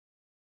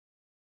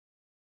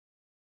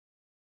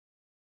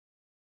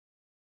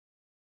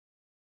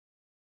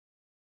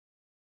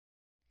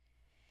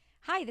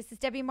Hi, this is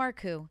Debbie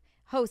Marcoux,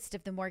 host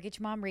of the Mortgage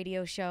Mom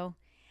Radio Show.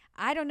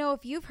 I don't know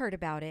if you've heard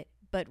about it,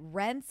 but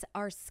rents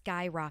are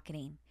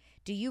skyrocketing.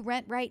 Do you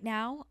rent right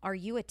now? Are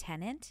you a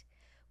tenant?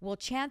 Well,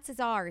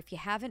 chances are, if you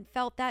haven't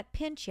felt that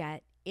pinch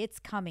yet, it's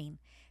coming.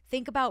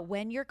 Think about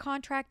when your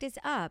contract is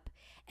up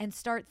and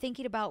start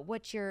thinking about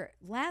what your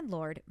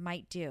landlord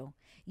might do.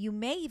 You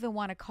may even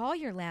want to call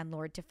your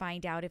landlord to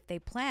find out if they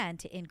plan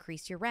to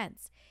increase your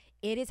rents.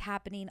 It is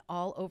happening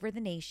all over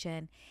the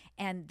nation,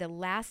 and the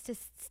last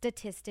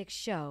statistics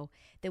show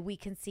that we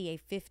can see a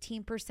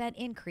 15%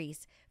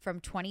 increase from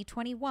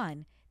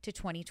 2021 to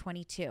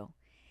 2022.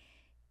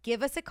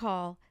 Give us a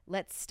call.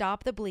 Let's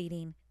stop the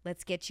bleeding.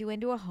 Let's get you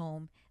into a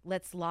home.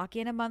 Let's lock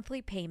in a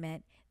monthly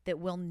payment that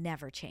will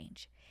never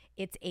change.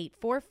 It's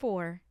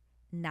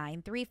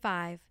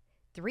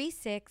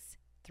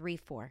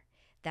 844-935-3634.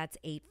 That's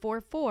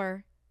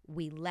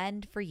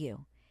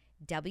 844-WE-LEND-FOR-YOU.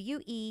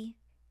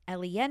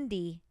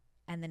 WELEND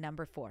and the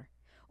number 4.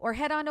 Or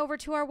head on over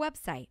to our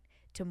website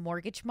to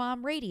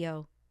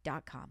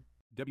mortgagemomradio.com.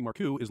 Debbie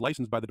Marcoux is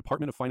licensed by the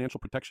Department of Financial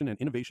Protection and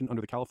Innovation under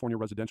the California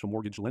Residential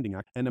Mortgage Lending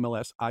Act,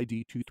 NMLS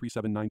ID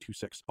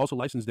 237926. Also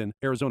licensed in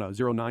Arizona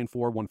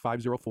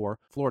 0941504,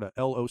 Florida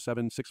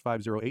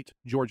L076508,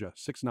 Georgia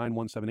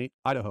 69178,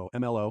 Idaho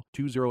MLO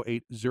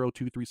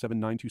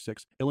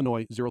 208023796,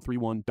 Illinois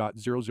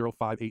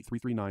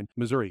 031.0058339,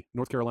 Missouri,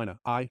 North Carolina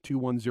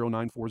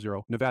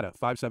I210940, Nevada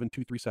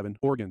 57237,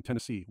 Oregon,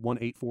 Tennessee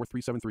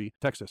 184373,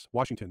 Texas,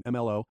 Washington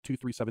MLO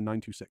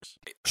 237926.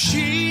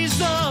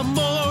 She's a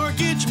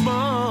mortgage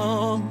mom.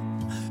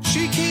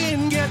 She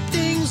can get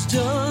things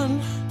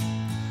done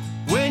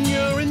when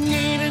you're in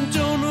need and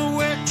don't know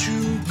where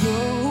to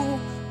go.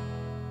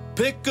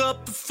 Pick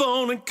up the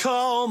phone and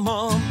call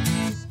Mom.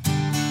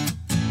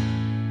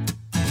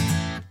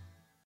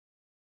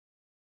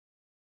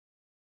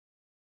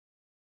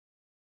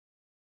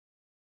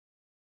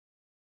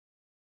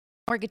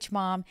 Mortgage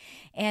Mom.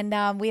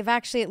 And we've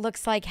actually, it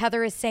looks like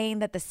Heather is saying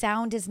that the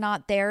sound is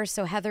not there.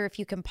 So Heather, if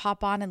you can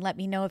pop on and let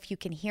me know if you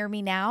can hear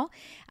me now.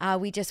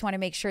 We just want to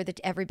make sure that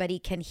everybody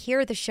can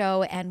hear the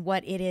show and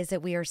what it is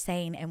that we are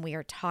saying and we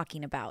are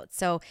talking about.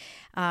 So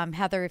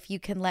Heather, if you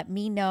can let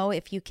me know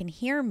if you can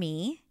hear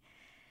me.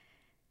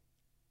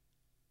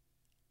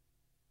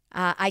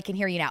 I can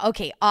hear you now.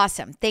 Okay,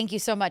 awesome. Thank you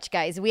so much,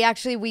 guys.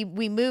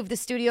 We moved the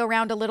studio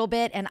around a little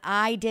bit, and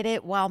I did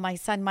it while my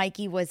son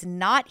Mikey was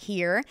not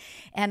here,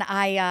 and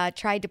I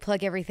tried to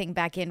plug everything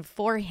back in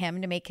for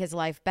him to make his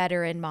life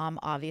better, and Mom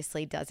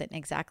obviously doesn't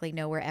exactly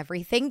know where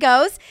everything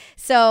goes.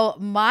 So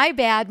my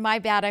bad.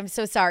 I'm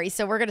so sorry.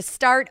 So we're going to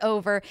start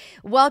over.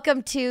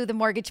 Welcome to the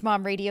Mortgage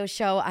Mom Radio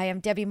Show. I am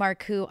Debbie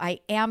Marcoux. I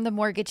am the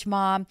Mortgage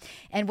Mom,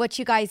 and what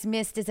you guys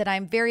missed is that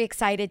I'm very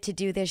excited to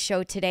do this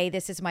show today.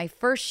 This is my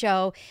first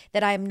show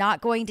that I am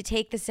not going to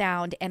take the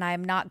sound and I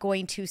am not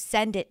going to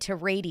send it to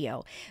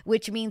radio,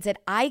 which means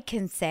that I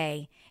can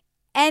say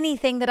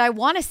anything that I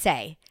want to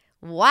say.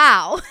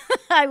 Wow.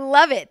 I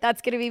love it.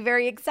 That's going to be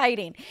very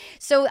exciting.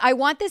 So I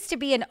want this to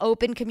be an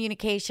open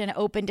communication,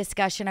 open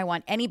discussion. I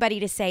want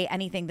anybody to say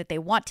anything that they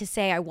want to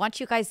say. I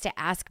want you guys to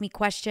ask me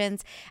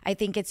questions. I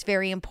think it's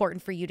very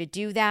important for you to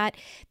do that.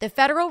 The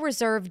Federal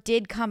Reserve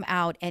did come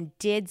out and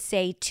did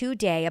say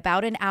today,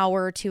 about an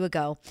hour or two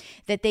ago,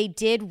 that they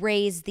did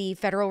raise the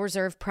Federal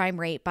Reserve prime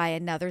rate by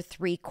another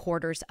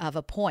 3/4 of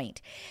a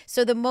point.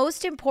 So the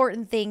most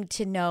important thing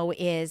to know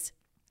is,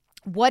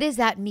 what does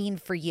that mean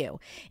for you?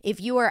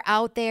 If you are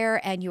out there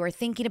and you are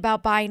thinking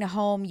about buying a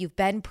home, you've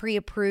been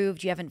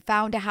pre-approved, you haven't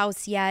found a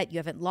house yet, you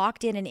haven't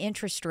locked in an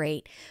interest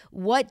rate,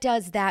 what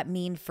does that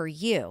mean for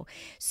you?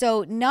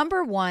 So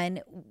number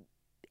one,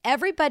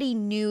 everybody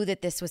knew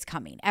that this was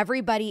coming.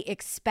 Everybody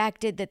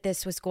expected that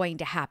this was going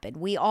to happen.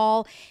 We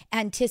all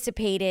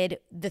anticipated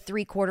the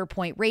 3/4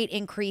 point rate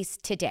increase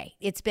today.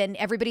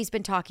 Everybody's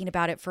been talking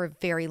about it for a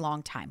very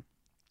long time.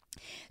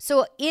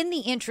 So in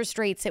the interest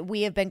rates that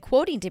we have been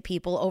quoting to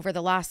people over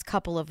the last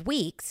couple of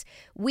weeks,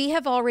 we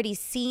have already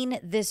seen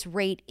this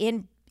rate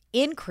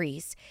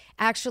increase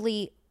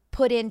actually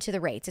put into the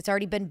rates. It's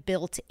already been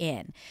built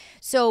in.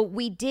 So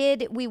we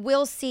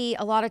will see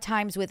a lot of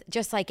times, with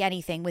just like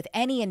anything, with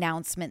any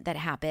announcement that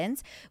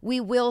happens, we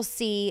will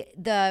see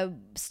the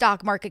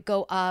stock market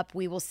go up.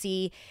 We will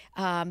see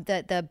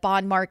the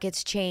bond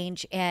markets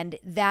change, and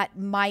that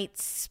might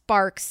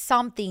spark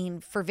something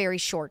for very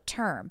short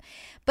term.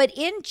 But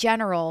in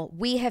general,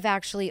 we have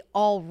actually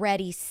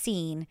already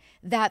seen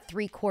that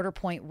 3/4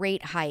 point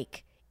rate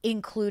hike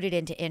included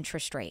into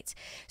interest rates.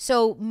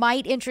 So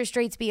might interest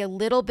rates be a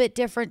little bit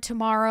different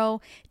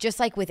tomorrow? Just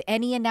like with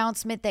any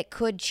announcement that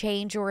could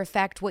change or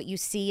affect what you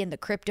see in the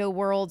crypto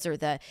worlds or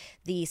the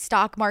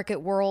stock market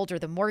world or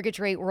the mortgage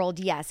rate world,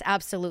 yes,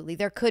 absolutely.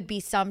 There could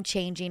be some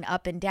changing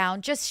up and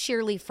down just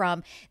sheerly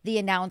from the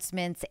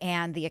announcements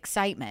and the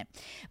excitement.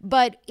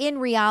 But in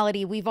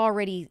reality, we've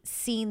already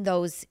seen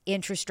those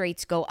interest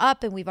rates go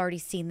up and we've already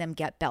seen them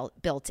get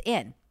built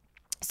in.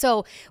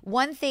 So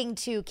one thing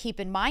to keep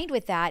in mind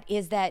with that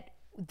is that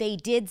they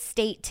did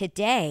state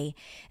today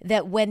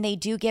that when they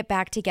do get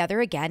back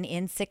together again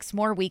in 6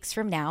 more weeks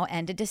from now,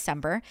 end of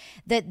December,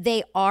 that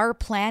they are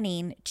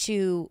planning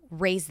to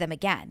raise them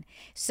again.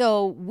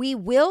 So we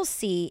will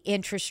see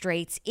interest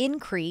rates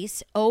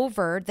increase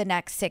over the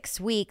next 6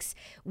 weeks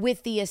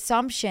with the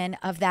assumption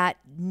of that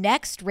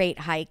next rate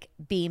hike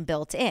being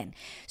built in.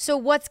 So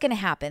what's going to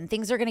happen?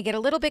 Things are going to get a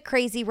little bit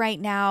crazy right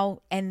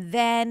now. And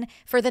then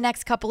for the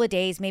next couple of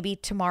days, maybe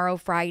tomorrow,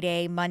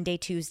 Friday, Monday,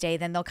 Tuesday,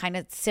 then they'll kind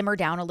of simmer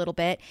down a little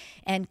bit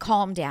and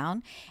calm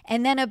down.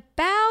 And then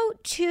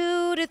about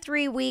 2 to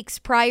 3 weeks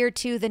prior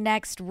to the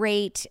next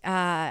rate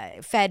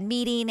Fed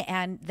meeting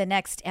and the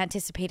next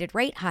anticipated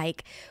rate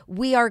hike,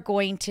 we are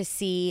going to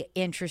see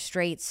interest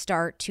rates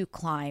start to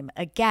climb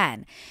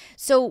again.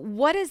 So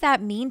what does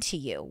that mean to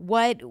you?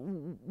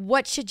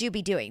 What should you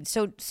be doing?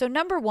 So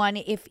number one,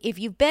 if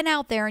you've been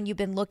out there and you've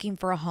been looking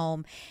for a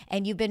home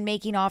and you've been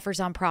making offers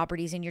on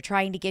properties and you're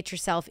trying to get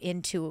yourself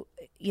into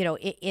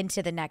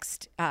the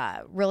next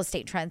real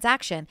estate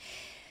transaction,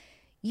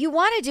 you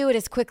want to do it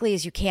as quickly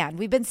as you can.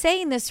 We've been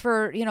saying this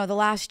for, the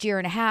last year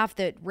and a half,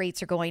 that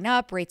rates are going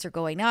up, rates are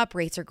going up,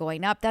 rates are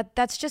going up.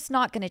 That's just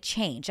not going to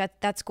change.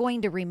 That's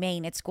going to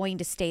remain. It's going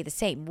to stay the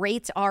same.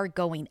 Rates are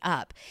going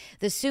up.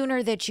 The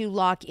sooner that you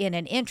lock in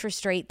an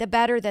interest rate, the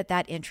better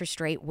that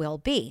interest rate will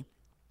be.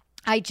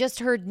 I just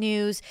heard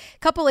news a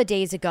couple of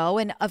days ago,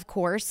 and of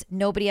course,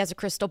 nobody has a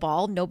crystal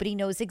ball. Nobody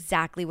knows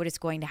exactly what is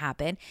going to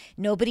happen.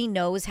 Nobody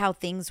knows how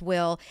things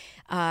will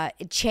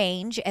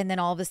change, and then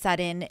all of a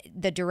sudden,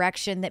 the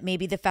direction that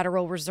maybe the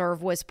Federal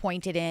Reserve was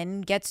pointed in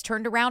gets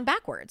turned around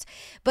backwards.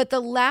 But the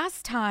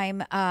last time,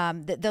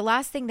 the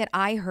last thing that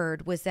I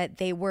heard was that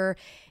they were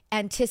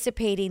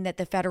anticipating that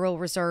the Federal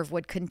Reserve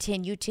would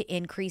continue to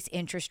increase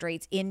interest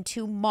rates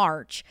into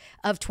March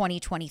of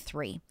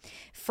 2023.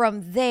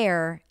 From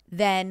there,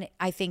 then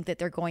I think that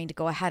they're going to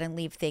go ahead and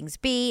leave things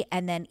be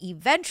and then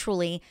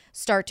eventually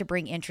start to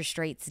bring interest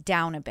rates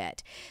down a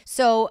bit.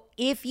 So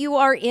if you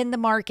are in the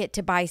market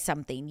to buy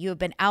something, you have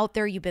been out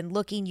there, you've been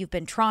looking, you've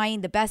been trying,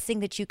 the best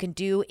thing that you can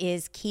do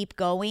is keep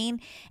going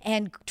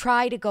and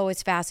try to go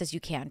as fast as you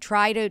can.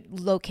 Try to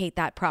locate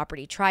that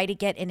property. Try to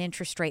get an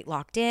interest rate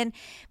locked in,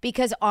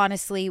 because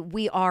honestly,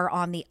 we are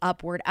on the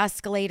upward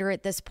escalator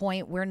at this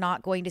point. We're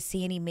not going to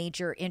see any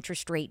major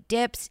interest rate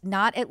dips,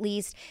 not at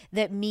least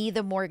that me,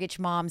 the mortgage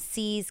mom,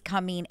 sees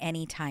coming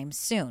anytime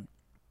soon.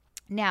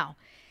 Now,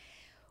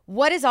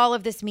 what does all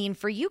of this mean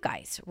for you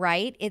guys,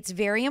 right? It's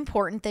very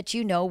important that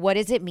you know, what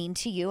does it mean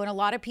to you? And a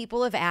lot of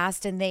people have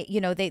asked, and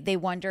they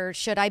wonder,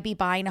 should I be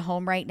buying a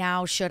home right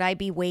now? Should I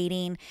be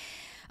waiting?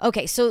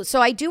 Okay, so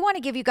I do want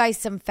to give you guys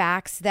some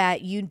facts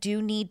that you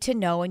do need to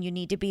know and you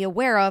need to be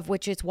aware of,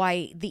 which is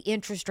why the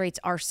interest rates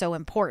are so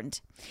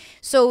important.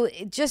 So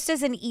just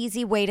as an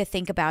easy way to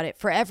think about it,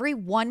 for every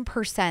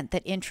 1%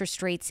 that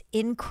interest rates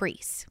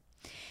increase,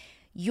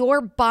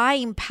 your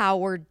buying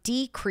power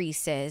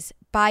decreases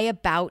by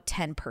about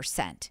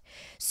 10%.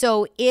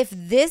 So if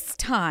this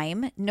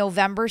time,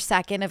 November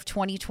 2nd of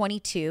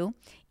 2022,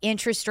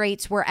 interest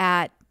rates were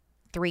at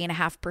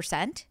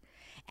 3.5%,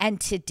 and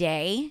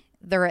today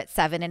they're at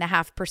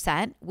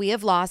 7.5%, we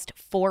have lost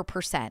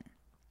 4%.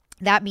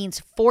 That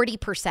means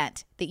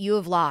 40% that you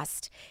have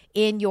lost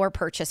in your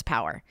purchase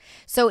power.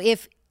 So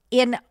if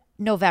in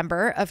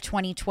November of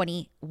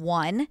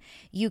 2021,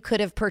 you could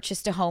have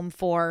purchased a home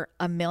for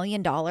 $1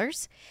 million.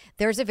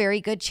 There's a very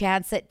good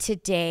chance that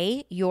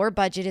today your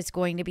budget is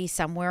going to be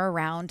somewhere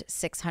around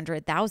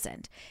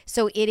 $600,000.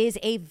 So it is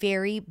a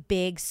very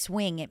big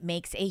swing. It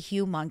makes a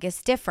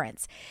humongous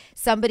difference.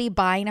 Somebody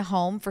buying a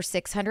home for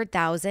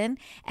 $600,000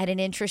 at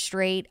an interest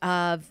rate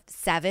of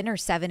 7 or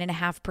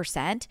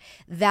 7.5%,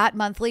 that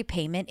monthly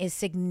payment is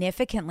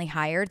significantly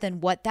higher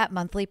than what that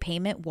monthly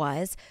payment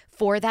was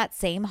for that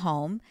same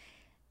home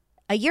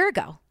a year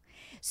ago.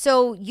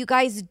 So you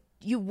guys,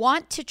 you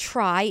want to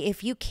try,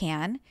 if you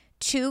can,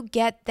 to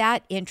get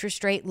that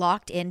interest rate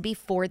locked in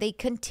before they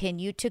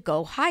continue to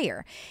go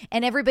higher.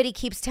 And everybody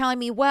keeps telling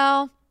me,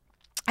 well,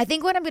 I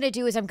think what I'm going to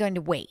do is I'm going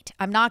to wait.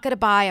 I'm not going to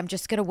buy. I'm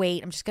just going to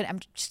wait. I'm just going to wait.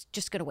 I'm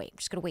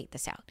just going to wait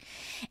this out.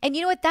 And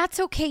you know what? That's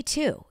okay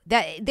too.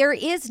 That there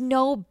is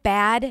no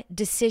bad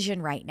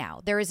decision right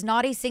now. There is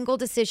not a single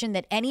decision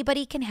that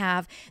anybody can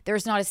have.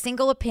 There's not a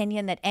single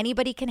opinion that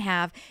anybody can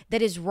have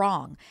that is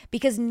wrong,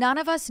 because none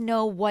of us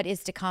know what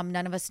is to come.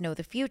 None of us know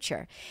the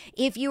future.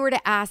 If you were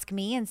to ask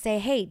me and say,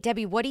 hey,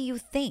 Debbie, what do you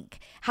think?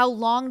 How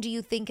long do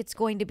you think it's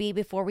going to be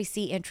before we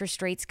see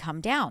interest rates come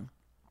down?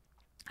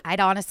 I'd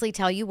honestly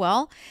tell you,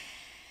 well,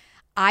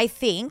 I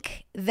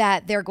think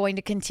that they're going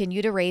to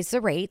continue to raise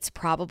the rates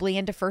probably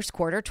into first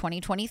quarter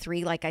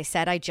 2023. Like I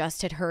said, I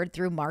just had heard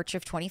through March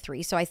of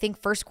 23. So I think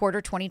first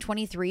quarter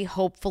 2023,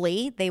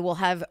 hopefully they will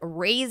have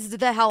raised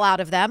the hell out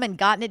of them and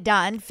gotten it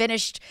done,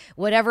 finished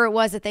whatever it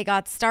was that they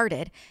got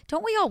started.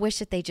 Don't we all wish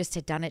that they just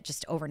had done it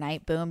just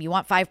overnight? Boom. You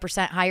want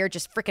 5% higher,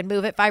 just freaking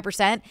move it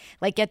 5%,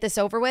 like get this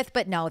over with.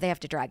 But no, they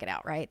have to drag it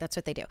out, right? That's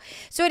what they do.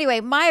 So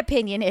anyway, my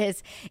opinion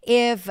is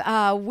if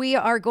we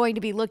are going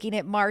to be looking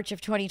at March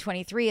of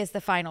 2023 as the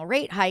final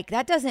rate hike,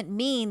 that doesn't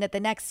mean that the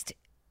next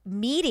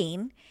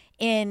meeting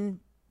in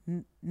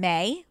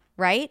May,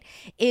 right,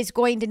 is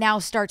going to now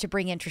start to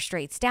bring interest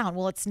rates down.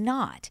 Well, it's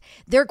not.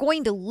 They're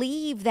going to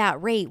leave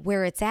that rate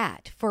where it's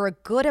at for a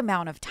good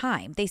amount of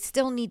time. They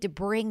still need to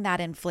bring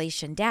that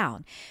inflation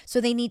down.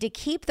 So they need to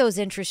keep those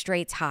interest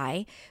rates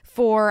high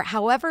for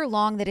however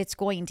long that it's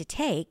going to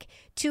take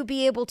to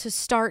be able to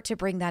start to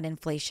bring that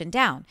inflation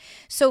down.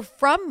 So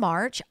from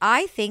March,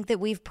 I think that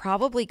we've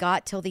probably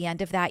got till the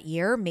end of that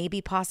year, maybe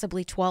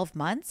possibly 12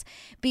 months,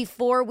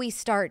 before we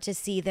start to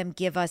see them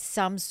give us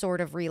some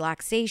sort of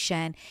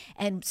relaxation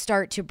and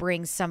start to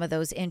bring some of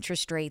those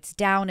interest rates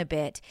down a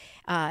bit,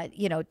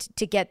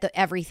 to get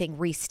everything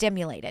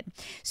re-stimulated.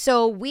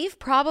 So we've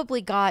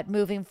probably got,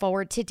 moving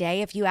forward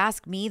today, if you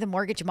ask me, the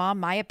mortgage mom,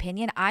 my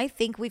opinion, I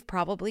think we've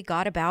probably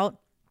got about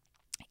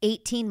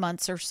 18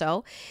 months or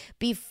so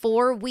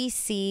before we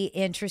see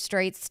interest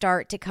rates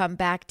start to come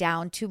back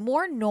down to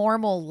more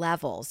normal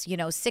levels,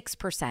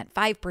 6%,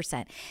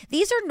 5%.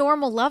 These are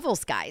normal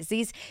levels, guys.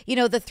 These, the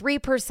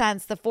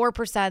 3%, the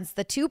 4%,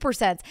 the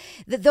 2%,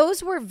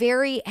 those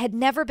had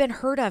never been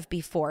heard of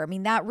before. I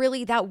mean, that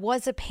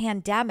was a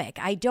pandemic.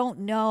 I don't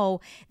know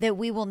that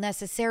we will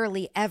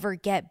necessarily ever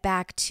get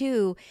back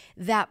to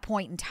that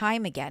point in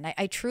time again.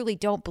 I truly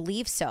don't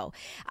believe so.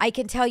 I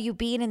can tell you,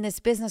 being in this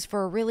business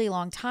for a really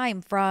long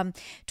time, from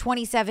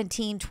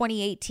 2017,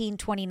 2018,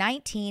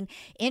 2019,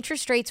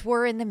 interest rates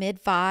were in the mid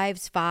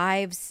fives,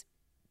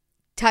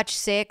 touch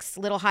 6,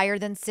 little higher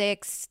than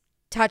 6,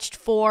 touched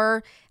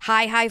 4,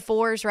 high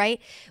 4s, right?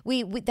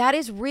 We that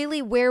is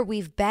really where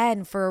we've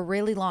been for a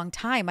really long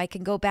time. I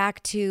can go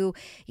back to,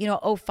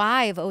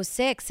 05,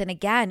 06, and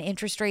again,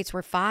 interest rates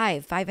were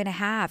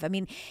 5.5. I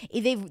mean,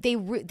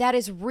 that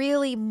is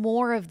really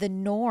more of the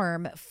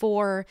norm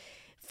for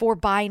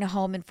buying a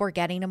home and for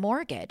getting a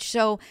mortgage.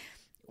 So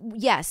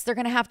yes, they're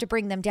going to have to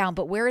bring them down,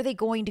 but where are they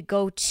going to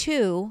go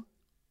to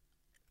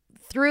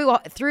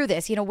through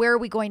this? Where are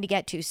we going to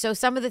get to? So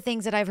some of the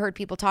things that I've heard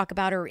people talk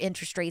about are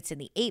interest rates in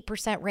the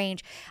 8%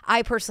 range.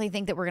 I personally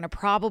think that we're going to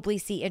probably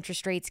see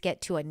interest rates get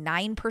to a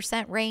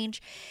 9%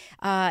 range.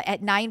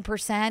 At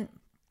 9%,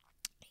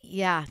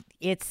 yeah,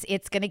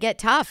 it's going to get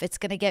tough. It's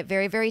going to get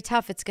very, very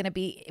tough. It's going to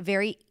be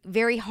very,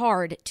 very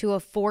hard to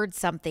afford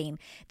something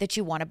that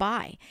you want to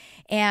buy.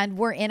 And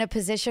we're in a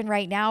position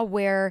right now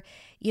where,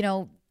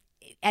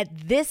 at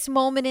this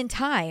moment in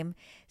time,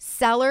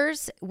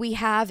 sellers, we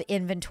have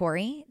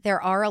inventory.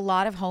 There are a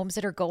lot of homes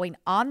that are going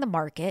on the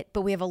market,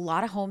 but we have a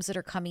lot of homes that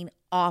are coming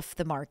off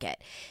the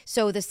market.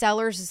 So the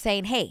sellers are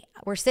saying, hey,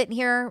 we're sitting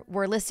here,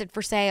 we're listed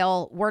for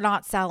sale, we're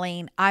not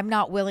selling, I'm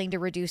not willing to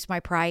reduce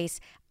my price,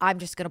 I'm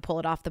just going to pull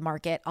it off the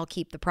market, I'll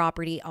keep the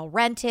property, I'll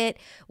rent it,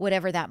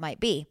 whatever that might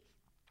be.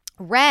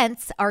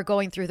 Rents are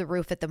going through the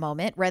roof at the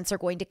moment. Rents are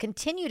going to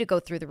continue to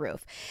go through the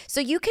roof. So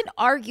you can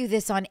argue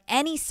this on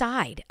any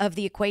side of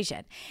the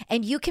equation,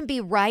 and you can be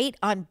right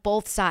on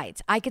both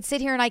sides. I could sit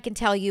here and I can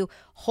tell you,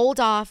 hold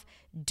off,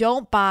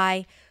 don't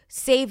buy,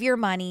 save your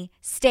money,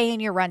 stay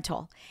in your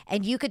rental.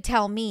 And you could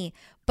tell me,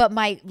 but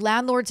my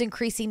landlord's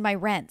increasing my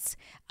rents.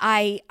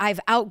 I've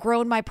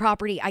outgrown my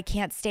property. I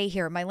can't stay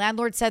here. My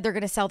landlord said they're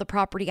going to sell the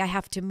property. I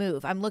have to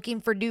move. I'm looking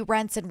for new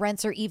rents, and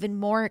rents are even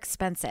more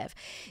expensive.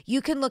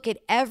 You can look at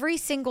every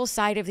single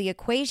side of the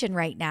equation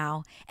right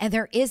now, and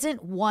there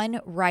isn't one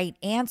right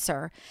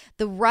answer.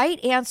 The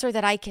right answer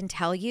that I can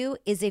tell you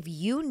is, if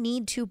you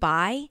need to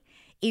buy,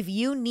 if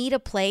you need a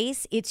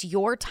place, it's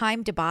your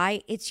time to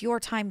buy. It's your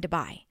time to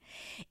buy.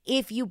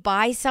 If you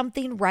buy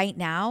something right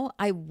now,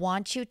 I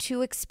want you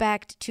to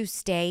expect to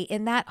stay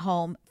in that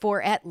home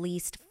for at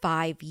least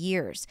 5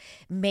 years.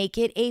 Make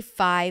it a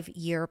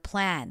 5-year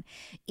plan.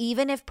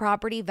 Even if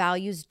property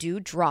values do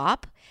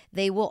drop,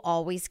 they will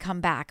always come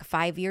back.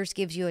 5 years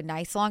gives you a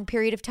nice long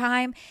period of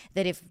time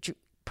that if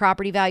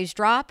property values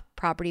drop,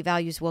 property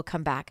values will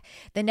come back.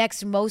 The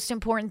next most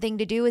important thing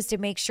to do is to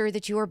make sure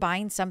that you are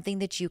buying something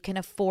that you can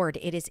afford.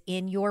 It is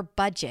in your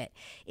budget.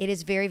 It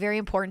is very, very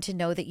important to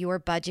know that you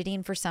are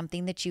budgeting for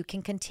something that you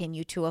can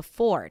continue to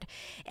afford.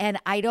 And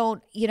I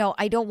don't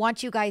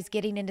want you guys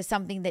getting into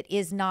something that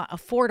is not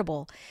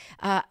affordable.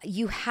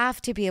 You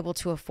have to be able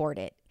to afford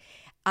it.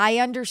 I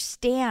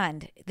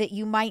understand that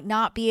you might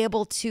not be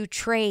able to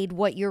trade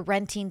what you're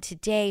renting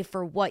today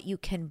for what you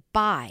can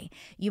buy.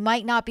 You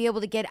might not be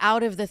able to get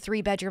out of the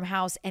 3-bedroom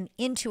house and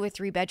into a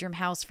 3-bedroom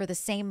house for the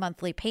same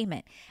monthly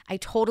payment. I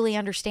totally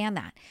understand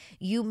that.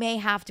 You may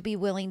have to be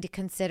willing to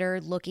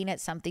consider looking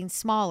at something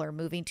smaller,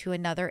 moving to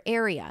another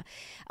area.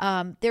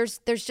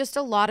 There's just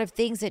a lot of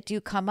things that do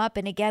come up.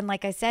 And again,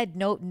 like I said,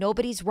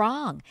 nobody's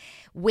wrong.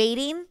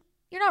 Waiting,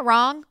 you're not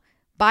wrong.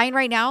 Buying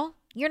right now,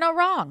 you're not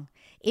wrong.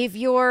 If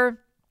you're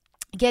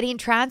getting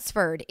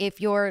transferred, if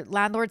your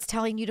landlord's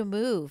telling you to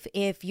move,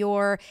 if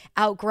you're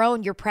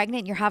outgrown, you're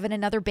pregnant, you're having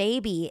another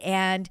baby,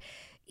 and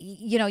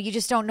you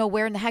just don't know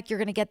where in the heck you're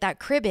going to get that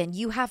crib in,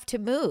 you have to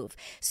move.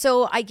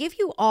 So I give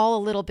you all a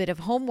little bit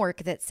of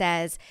homework that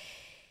says,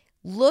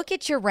 look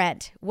at your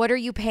rent. What are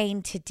you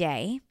paying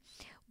today?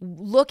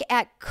 Look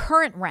at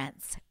current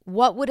rents.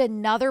 What would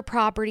another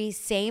property,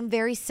 same,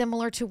 very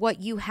similar to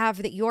what you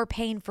have that you're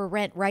paying for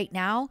rent right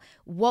now,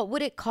 what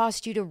would it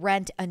cost you to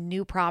rent a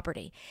new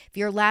property? If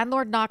your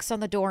landlord knocks on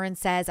the door and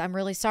says, I'm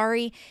really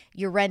sorry,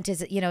 your rent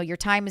is, your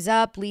time is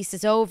up, lease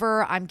is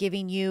over, I'm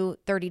giving you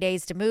 30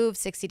 days to move,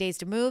 60 days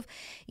to move,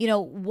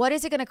 what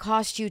is it going to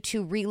cost you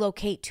to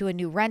relocate to a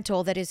new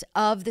rental that is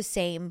of the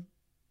same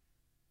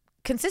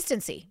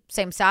consistency,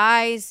 same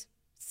size,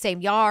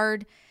 same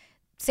yard,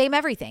 same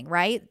everything,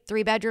 right?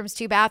 3 bedrooms,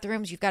 2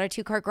 bathrooms, you've got a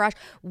 2-car garage.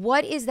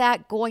 What is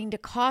that going to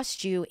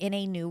cost you in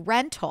a new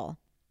rental?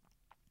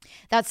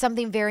 That's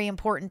something very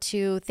important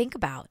to think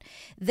about.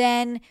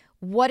 Then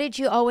what did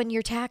you owe in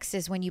your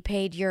taxes when you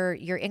paid your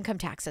income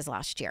taxes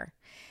last year?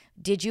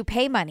 Did you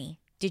pay money?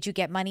 Did you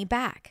get money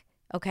back?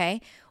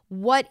 Okay.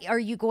 What are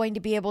you going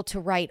to be able to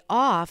write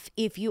off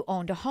if you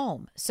owned a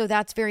home? So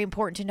that's very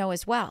important to know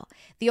as well.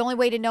 The only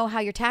way to know how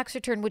your tax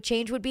return would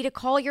change would be to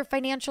call your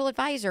financial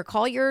advisor,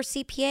 call your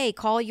CPA,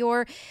 call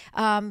your,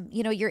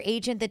 your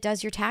agent that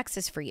does your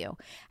taxes for you.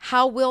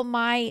 How will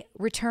my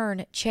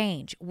return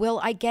change?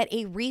 Will I get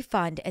a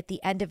refund at the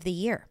end of the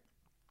year?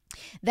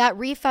 That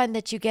refund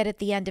that you get at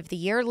the end of the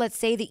year, let's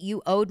say that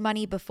you owed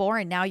money before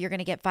and now you're going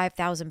to get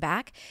 $5,000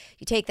 back.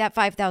 You take that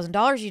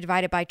 $5,000, you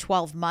divide it by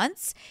 12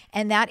 months,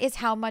 and that is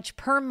how much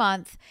per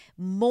month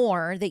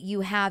more that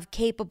you have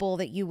capable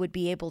that you would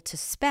be able to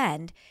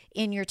spend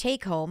in your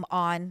take home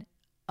on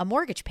a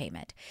mortgage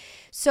payment.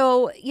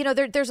 So,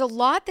 there's a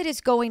lot that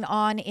is going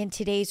on in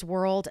today's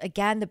world.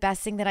 Again, the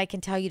best thing that I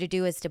can tell you to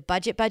do is to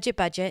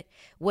budget.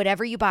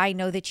 Whatever you buy,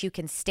 know that you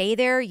can stay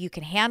there, you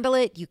can handle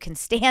it, you can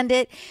stand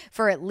it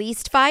for at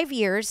least 5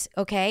 years.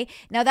 Okay.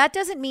 Now, that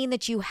doesn't mean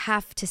that you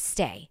have to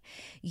stay.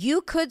 You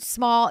could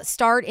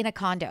start in a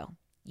condo.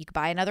 You could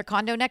buy another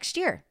condo next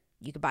year.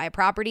 You could buy a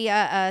property,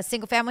 a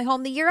single family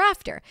home the year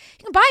after.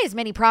 You can buy as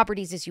many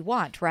properties as you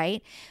want,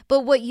 right?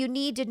 But what you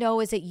need to know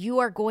is that you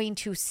are going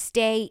to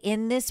stay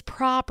in this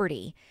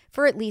property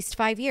for at least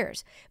 5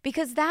 years.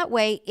 Because that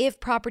way, if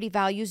property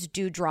values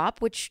do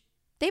drop, which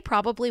they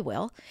probably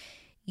will,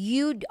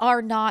 you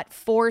are not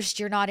forced.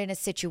 You're not in a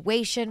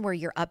situation where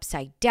you're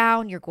upside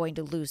down. You're going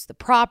to lose the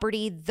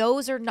property.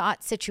 Those are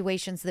not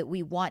situations that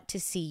we want to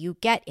see you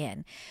get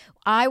in.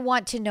 I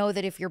want to know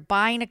that if you're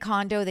buying a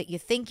condo that you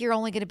think you're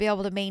only going to be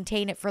able to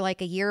maintain it for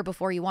like a year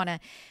before you want to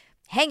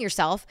hang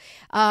yourself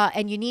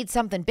and you need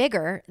something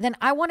bigger, then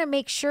I want to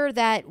make sure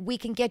that we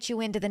can get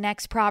you into the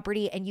next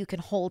property and you can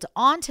hold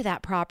on to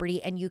that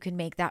property and you can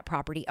make that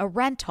property a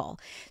rental.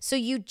 So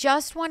you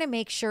just want to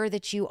make sure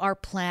that you are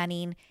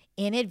planning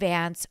in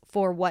advance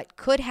for what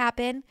could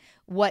happen,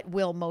 what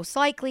will most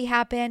likely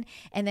happen,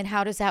 and then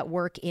how does that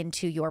work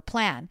into your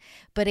plan.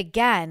 But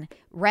again,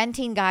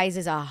 renting, guys,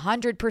 is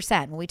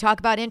 100%. When we talk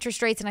about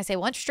interest rates and I say,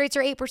 well, interest rates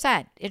are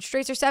 8%, interest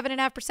rates are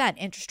 7.5%,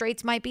 interest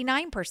rates might be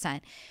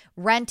 9%.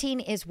 Renting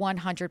is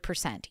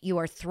 100%. You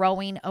are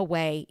throwing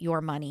away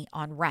your money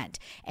on rent.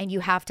 And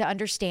you have to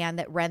understand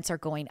that rents are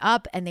going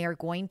up and they are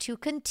going to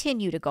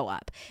continue to go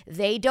up.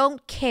 They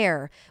don't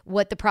care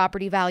what the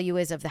property value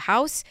is of the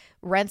house.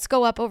 Rents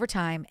go up over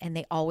time and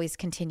they always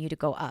continue to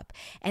go up.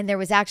 And there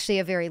was actually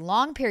a very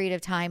long period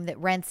of time that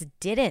rents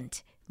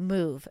didn't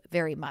move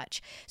very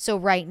much. So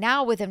right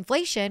now with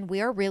inflation,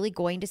 we are really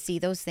going to see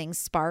those things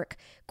spark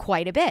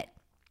quite a bit.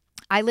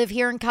 I live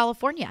here in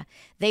California.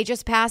 They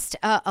just passed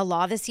a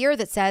law this year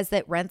that says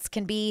that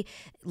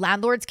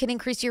landlords can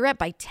increase your rent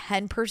by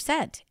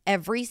 10%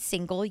 every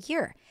single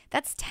year.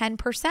 That's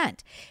 10%.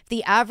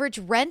 The average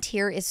rent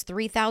here is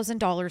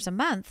 $3,000 a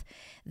month.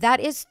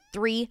 That is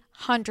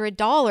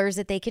 $300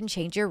 that they can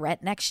change your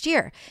rent next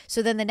year.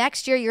 So then the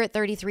next year you're at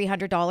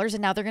 $3,300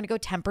 and now they're going to go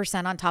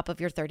 10% on top of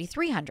your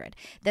 $3,300.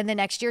 Then the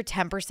next year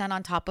 10%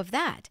 on top of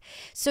that.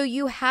 So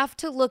you have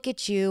to look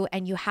at you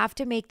and you have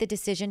to make the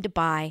decision to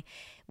buy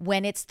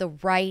when it's the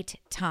right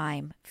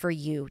time for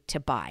you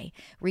to buy,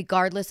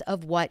 regardless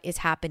of what is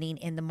happening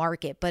in the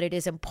market. But it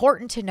is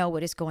important to know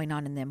what is going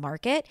on in the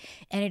market,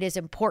 and it is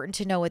important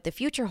to know what the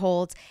future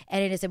holds,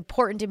 and it is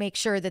important to make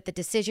sure that the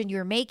decision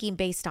you're making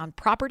based on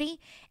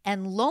property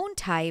and loan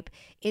type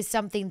is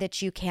something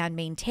that you can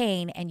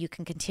maintain and you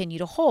can continue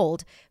to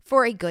hold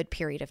for a good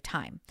period of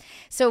time.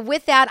 So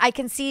with that, I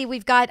can see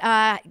we've got,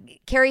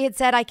 Carrie had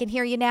said, I can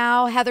hear you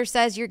now. Heather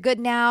says, you're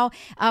good now.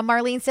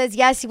 Marlene says,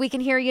 yes, we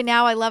can hear you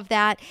now. I love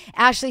that.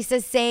 Ashley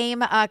says,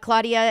 same.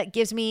 Claudia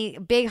gives me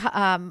big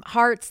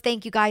hearts.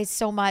 Thank you guys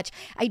so much.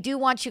 I do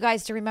want you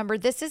guys to remember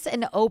this is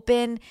an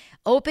open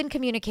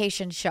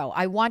communication show.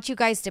 I want you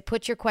guys to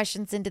put your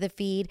questions into the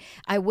feed.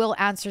 I will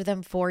answer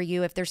them for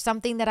you. If there's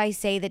something that I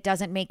say that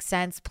doesn't make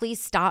sense,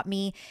 please stop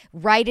me,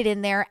 write it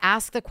in there,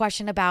 ask the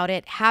question about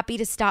it. Happy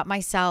to stop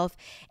myself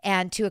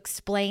and to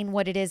explain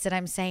what it is that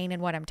I'm saying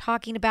and what I'm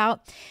talking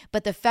about.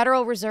 But the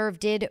Federal Reserve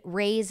did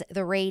raise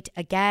the rate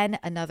again,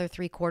 another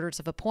 3/4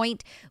 of a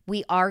point.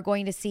 We are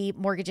going to see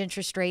mortgage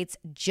interest rates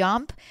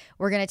jump.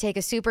 We're going to take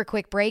a super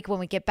quick break. When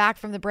we get back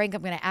from the break,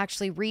 I'm going to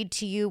actually read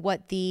to you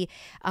what the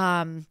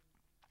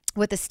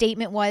what the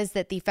statement was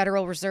that the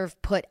Federal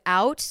Reserve put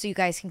out, so you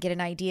guys can get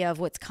an idea of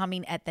what's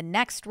coming at the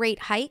next rate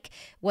hike,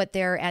 what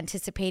they're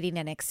anticipating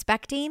and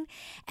expecting.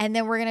 And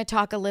then we're going to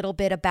talk a little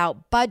bit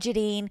about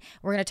budgeting.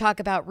 We're going to talk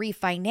about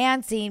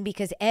refinancing,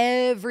 because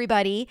every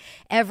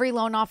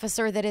loan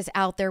officer that is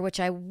out there,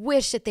 which I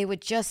wish that they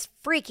would just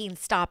freaking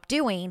stop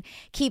doing,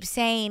 keep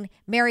saying,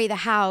 marry the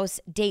house,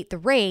 date the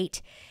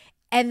rate.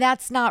 And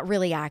that's not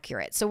really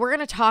accurate. So we're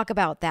going to talk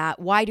about that.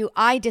 Why do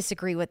I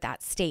disagree with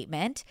that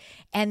statement?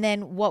 And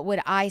then what would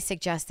I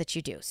suggest that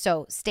you do?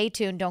 So stay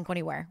tuned. Don't go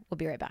anywhere. We'll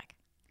be right back.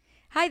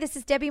 Hi, this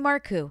is Debbie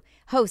Marcoux,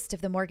 host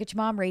of the Mortgage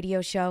Mom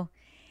Radio Show.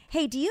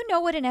 Hey, do you know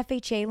what an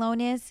FHA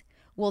loan is?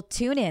 Well,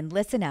 tune in.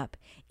 Listen up.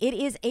 It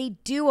is a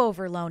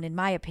do-over loan, in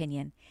my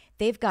opinion.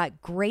 They've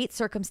got great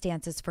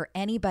circumstances for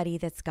anybody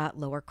that's got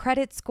lower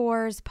credit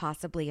scores,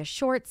 possibly a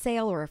short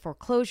sale or a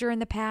foreclosure in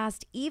the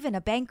past, even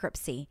a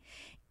bankruptcy.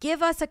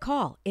 Give us a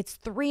call. It's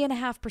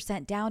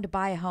 3.5% down to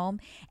buy a home,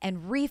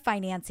 and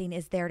refinancing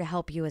is there to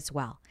help you as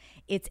well.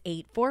 It's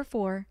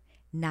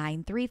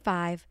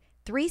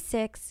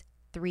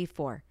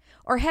 844-935-3634.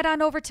 Or head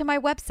on over to my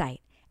website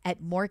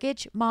at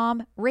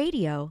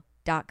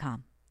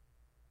mortgagemomradio.com.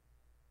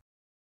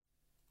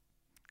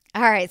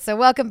 All right, so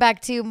welcome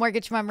back to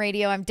Mortgage Mom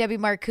Radio. I'm Debbie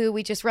Marcoux.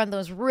 We just run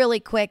those really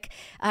quick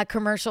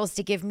commercials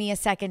to give me a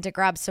second to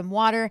grab some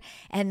water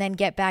and then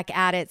get back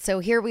at it. So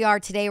here we are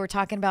today. We're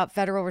talking about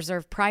Federal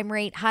Reserve prime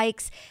rate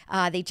hikes.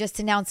 They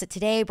just announced it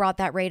today, brought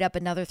that rate up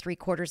another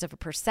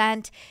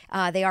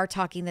 0.75%. They are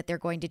talking that they're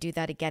going to do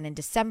that again in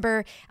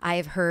December. I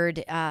have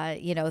heard,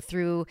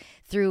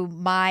 through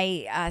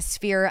my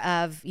sphere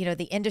of,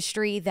 the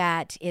industry,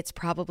 that it's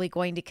probably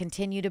going to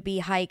continue to be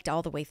hiked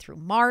all the way through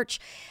March.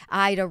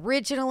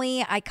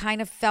 I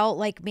kind of felt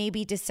like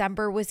maybe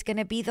December was going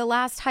to be the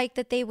last hike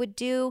that they would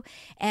do.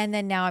 And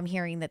then now I'm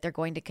hearing that they're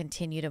going to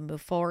continue to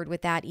move forward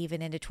with that even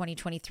into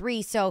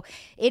 2023. So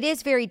it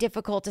is very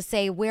difficult to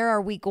say where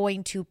are we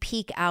going to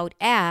peak out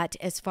at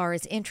as far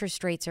as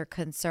interest rates are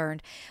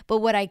concerned. But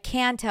what I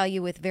can tell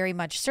you with very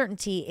much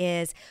certainty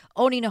is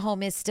owning a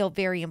home is still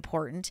very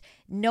important.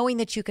 Knowing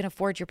that you can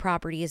afford your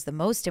property is the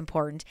most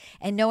important,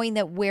 and knowing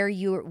that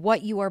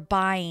what you are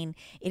buying,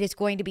 it is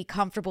going to be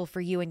comfortable for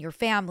you and your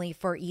family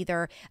for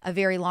either a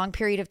very long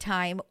period of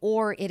time,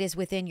 or it is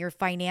within your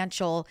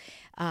financial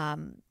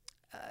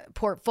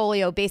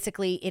portfolio.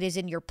 Basically, it is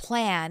in your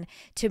plan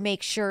to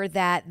make sure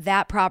that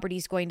that property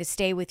is going to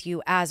stay with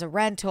you as a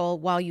rental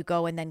while you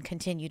go and then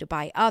continue to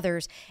buy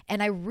others.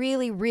 And I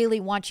really, really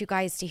want you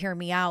guys to hear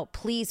me out.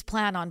 Please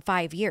plan on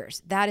 5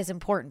 years. That is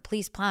important.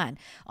 Please plan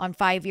on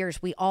 5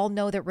 years. We all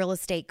know that real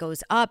estate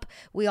goes up.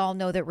 We all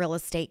know that real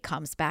estate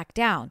comes back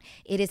down.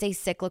 It is a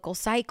cyclical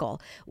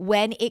cycle.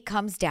 When it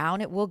comes down,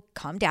 it will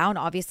come down.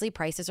 Obviously,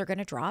 prices are going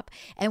to drop.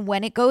 And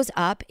when it goes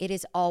up, it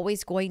is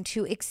always going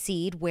to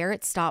exceed where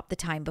it stopped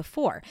the time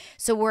before.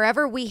 So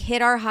wherever we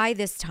hit our high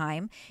this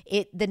time,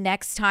 the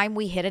next time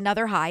we hit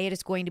another high, it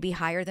is going to be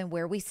higher than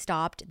where we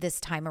stopped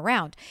this time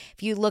around.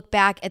 If you look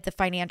back at the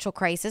financial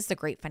crisis, the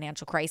great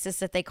financial crisis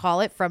that they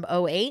call it, from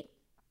 2008,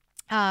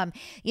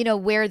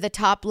 where the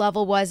top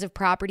level was of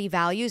property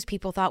values,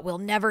 people thought we'll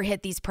never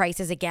hit these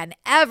prices again,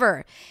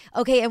 ever.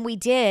 Okay. And we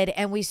did,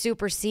 and we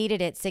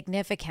superseded it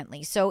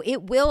significantly. So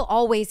it will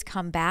always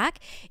come back.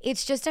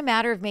 It's just a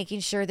matter of making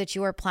sure that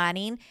you are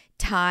planning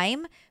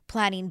time,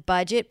 planning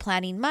budget,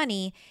 planning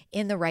money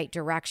in the right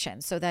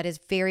direction. So that is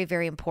very,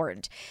 very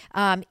important.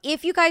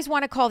 If you guys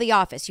want to call the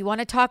office, you want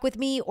to talk with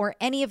me or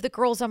any of the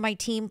girls on my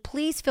team,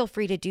 please feel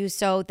free to do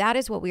so. That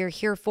is what we are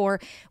here for.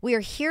 We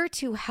are here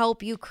to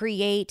help you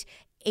create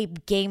a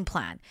game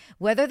plan,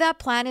 whether that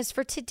plan is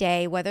for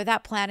today, whether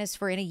that plan is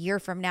for in a year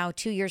from now,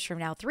 2 years from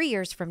now, 3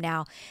 years from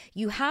now.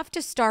 You have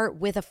to start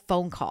with a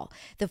phone call.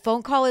 The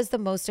phone call is the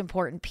most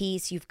important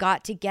piece. You've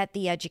got to get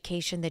the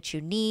education that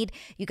you need.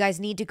 You guys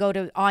need to go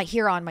to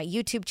here on my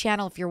YouTube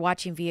channel. If you're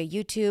watching via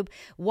YouTube,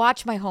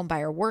 watch my home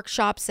buyer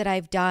workshops that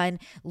I've done,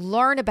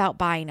 learn about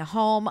buying a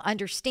home,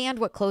 understand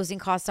what closing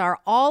costs are.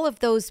 All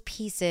of those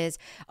pieces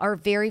are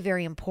very,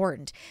 very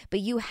important, but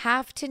you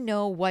have to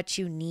know what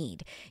you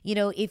need.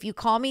 If you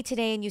call me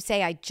today and you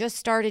say, I just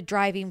started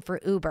driving for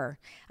Uber.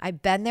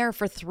 I've been there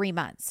for 3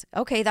 months.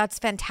 Okay, that's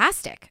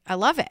fantastic. I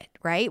love it,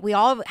 right? We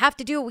all have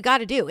to do what we got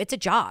to do. It's a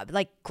job.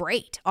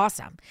 Great,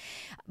 awesome.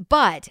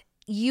 But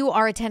you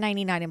are a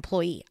 1099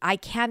 employee. I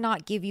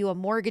cannot give you a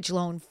mortgage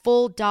loan,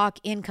 full doc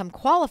income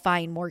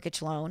qualifying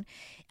mortgage loan,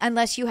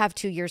 unless you have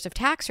 2 years of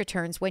tax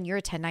returns when you're a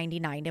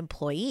 1099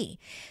 employee.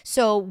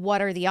 So what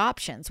are the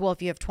options? Well,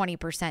 if you have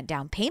 20%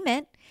 down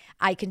payment,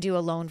 I can do a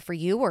loan for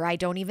you where I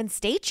don't even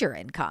state your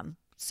income.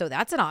 So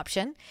that's an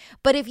option.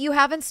 But if you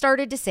haven't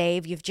started to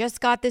save, you've just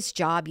got this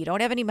job, you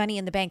don't have any money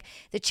in the bank,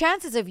 the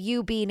chances of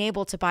you being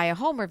able to buy a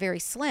home are very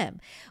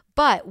slim.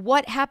 But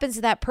what happens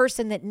to that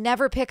person that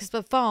never picks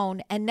the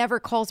phone and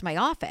never calls my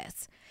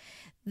office?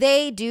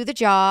 They do the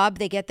job,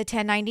 they get the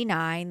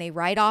 1099, they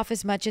write off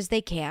as much as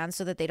they can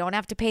so that they don't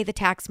have to pay the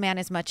tax man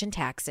as much in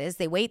taxes.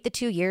 They wait the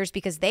 2 years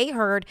because they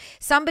heard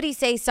somebody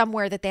say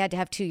somewhere that they had to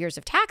have 2 years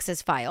of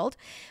taxes filed.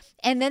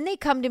 And then they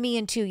come to me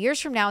in 2 years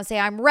from now and say,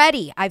 I'm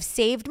ready. I've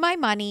saved my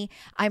money.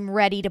 I'm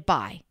ready to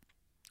buy.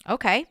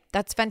 Okay,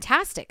 that's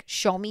fantastic.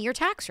 Show me your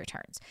tax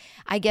returns.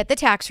 I get the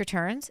tax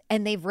returns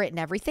and they've written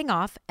everything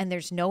off and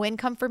there's no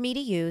income for me to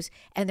use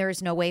and there is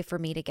no way for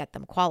me to get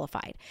them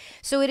qualified.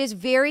 So it is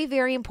very,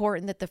 very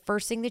important that the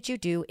first thing that you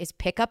do is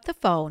pick up the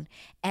phone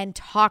and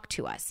talk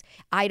to us.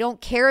 I don't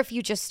care if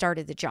you just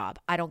started the job.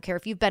 I don't care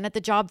if you've been at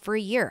the job for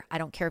a year. I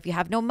don't care if you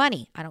have no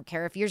money. I don't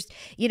care if you're,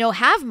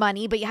 have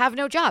money, but you have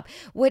no job.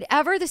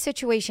 Whatever the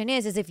situation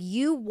is if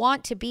you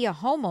want to be a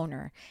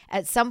homeowner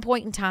at some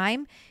point in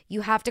time,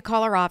 you have to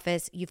call our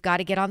office. You've got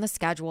to get on the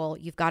schedule.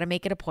 You've got to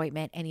make an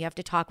appointment and you have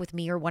to talk with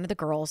me or one of the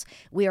girls.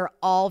 We are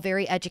all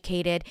very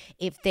educated.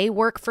 If they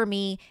work for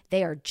me,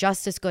 they are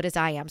just as good as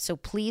I am. So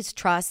please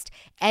trust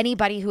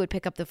anybody who would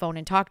pick up the phone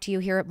and talk to you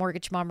here at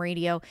Mortgage Mom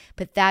Radio.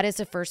 But that is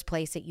the first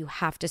place that you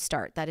have to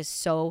start. That is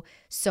so,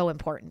 so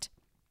important.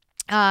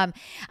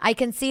 I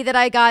can see that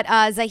I got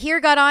Zahir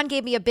got on,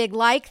 gave me a big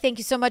like. Thank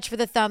you so much for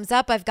the thumbs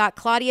up. I've got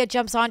Claudia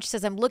jumps on. She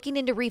says, I'm looking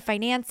into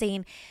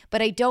refinancing,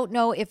 but I don't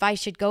know if I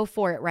should go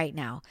for it right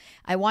now.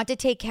 I want to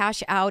take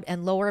cash out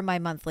and lower my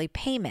monthly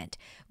payment.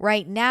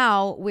 Right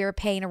now, we're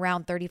paying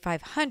around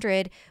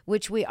 $3,500,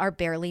 which we are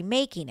barely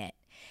making it.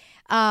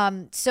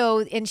 And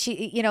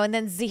she, and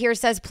then Zahir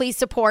says, please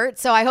support.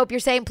 So I hope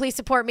you're saying, please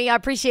support me. I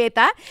appreciate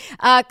that.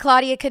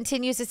 Claudia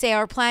continues to say,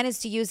 our plan is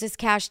to use this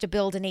cash to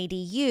build an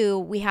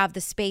ADU. We have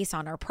the space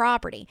on our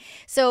property.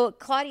 So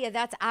Claudia,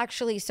 that's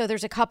actually, so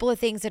there's a couple of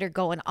things that are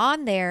going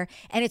on there.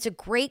 And it's a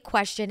great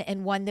question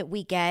and one that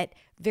we get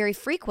very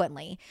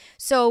frequently.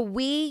 So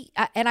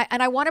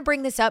I want to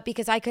bring this up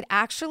because I could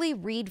actually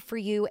read for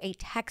you a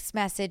text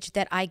message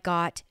that I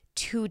got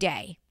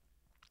today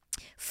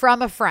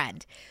from a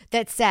friend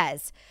that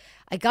says,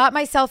 I got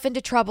myself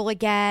into trouble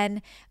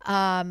again.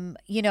 I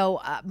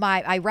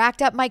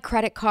racked up my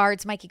credit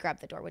cards. Mikey,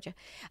 grab the door, would you?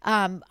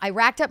 I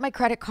racked up my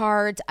credit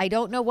cards. I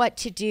don't know what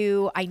to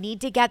do. I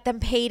need to get them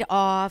paid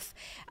off.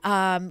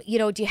 Do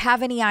you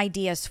have any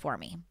ideas for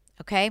me?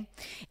 Okay.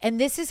 And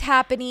this is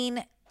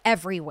happening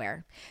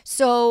everywhere.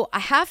 So I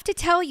have to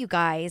tell you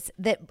guys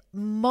that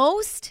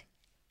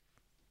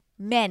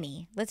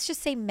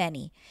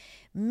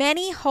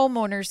many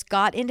homeowners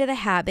got into the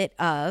habit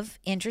of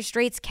interest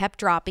rates kept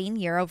dropping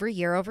year over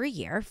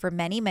year for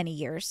many, many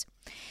years.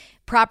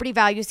 Property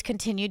values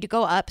continued to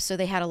go up, so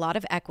they had a lot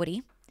of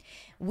equity.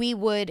 We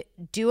would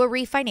do a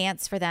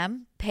refinance for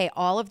them, pay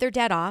all of their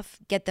debt off,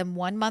 get them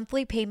one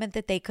monthly payment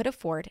that they could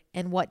afford.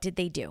 And what did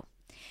they do?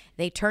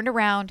 They turned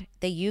around,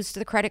 they used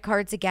the credit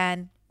cards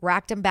again,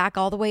 racked them back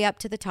all the way up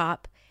to the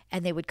top,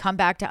 and they would come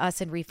back to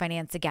us and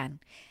refinance again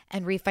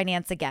and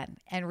refinance again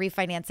and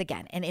refinance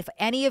again. And if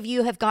any of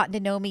you have gotten to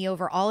know me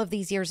over all of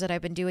these years that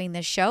I've been doing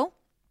this show,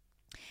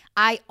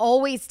 I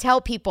always tell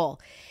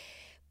people,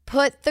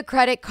 put the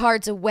credit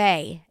cards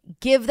away,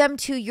 give them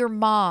to your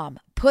mom,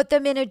 put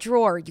them in a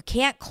drawer. You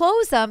can't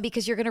close them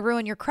because you're going to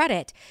ruin your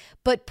credit,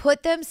 but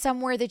put them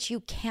somewhere that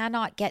you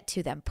cannot get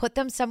to them. Put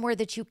them somewhere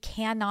that you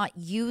cannot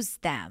use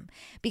them,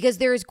 because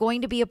there is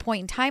going to be a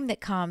point in time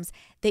that comes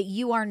that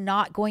you are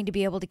not going to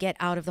be able to get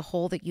out of the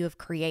hole that you have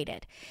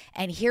created.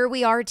 And here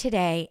we are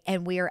today,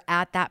 and we are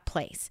at that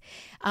place.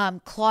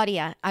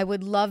 Claudia, I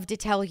would love to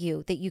tell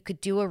you that you could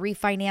do a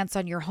refinance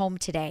on your home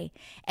today,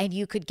 and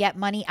you could get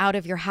money out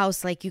of your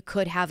house like you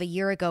could have a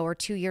year ago or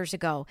 2 years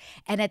ago.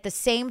 And at the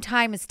same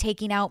time as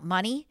taking out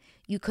money,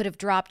 you could have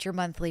dropped your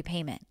monthly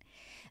payment.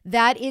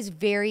 That is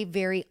very,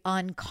 very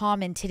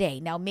uncommon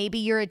today. Now, maybe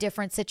you're a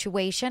different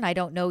situation. I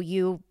don't know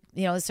you.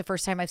 It's the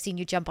first time I've seen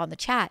you jump on the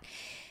chat.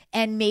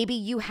 And maybe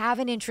you have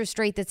an interest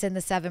rate that's in the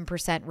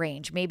 7%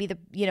 range. Maybe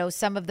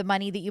some of the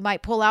money that you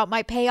might pull out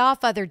might pay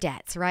off other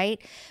debts,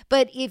 right?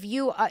 But if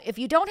you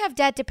don't have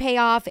debt to pay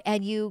off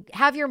and you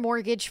have your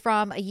mortgage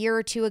from a year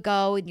or two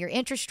ago and your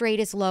interest rate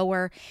is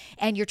lower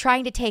and you're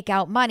trying to take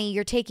out money,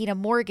 you're taking a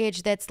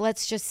mortgage that's,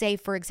 let's just say,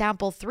 for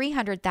example,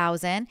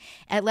 $300,000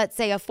 at, let's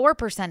say, a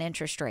 4%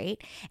 interest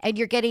rate, and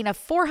you're getting a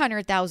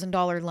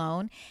 $400,000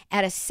 loan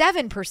at a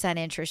 7%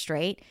 interest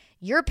rate,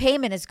 your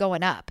payment is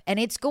going up, and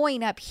it's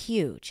going up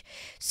huge.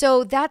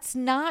 So that's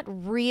not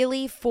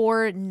really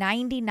for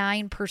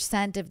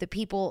 99% of the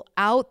people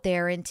out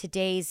there in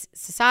today's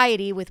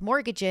society with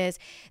mortgages.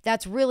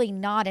 That's really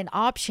not an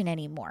option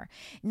anymore.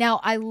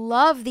 Now, I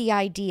love the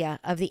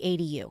idea of the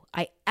ADU.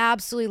 I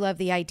absolutely love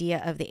the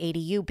idea of the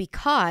ADU,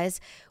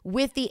 because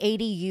with the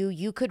ADU,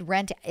 you could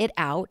rent it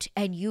out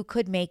and you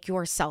could make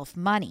yourself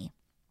money.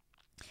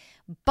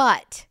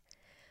 But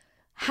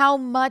how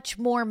much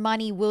more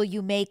money will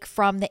you make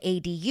from the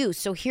ADU?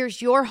 So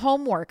here's your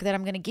homework that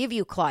I'm going to give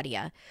you,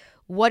 Claudia.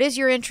 What is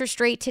your interest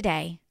rate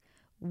today?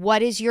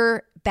 What is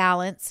your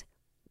balance?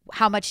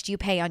 how much do you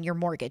pay on your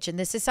mortgage? And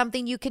this is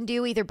something you can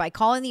do either by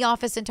calling the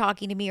office and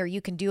talking to me, or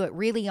you can do it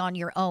really on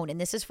your own. And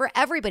this is for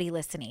everybody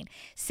listening.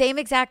 Same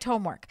exact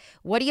homework.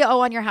 What do you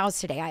owe on your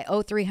house today? I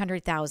owe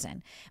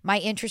 $300,000. My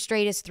interest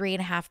rate is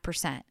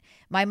 3.5%.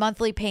 My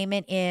monthly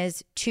payment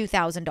is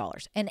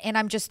 $2,000. And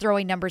I'm just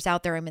throwing numbers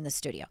out there. I'm in the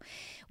studio.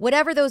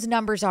 Whatever those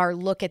numbers are,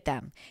 look at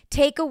them.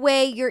 Take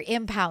away your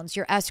impounds,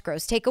 your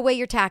escrows, take away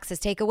your taxes,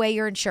 take away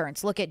your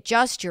insurance. Look at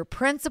just your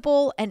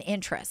principal and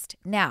interest.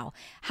 Now,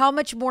 how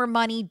much more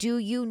money do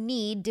you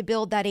need to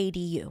build that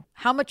ADU?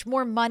 How much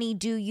more money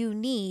do you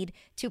need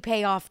to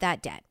pay off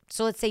that debt?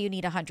 So let's say you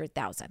need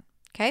 $100,000,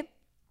 okay?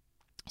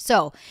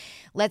 So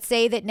let's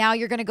say that now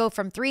you're going to go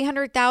from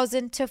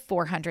 $300,000 to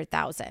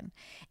 $400,000.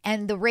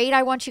 And the rate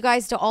I want you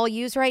guys to all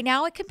use right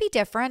now, it can be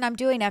different. I'm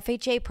doing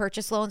FHA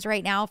purchase loans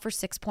right now for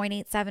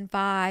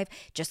 6.875.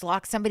 Just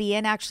lock somebody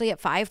in actually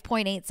at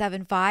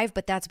 5.875,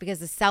 but that's because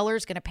the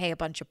seller's going to pay a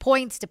bunch of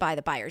points to buy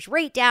the buyer's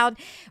rate down,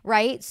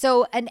 right?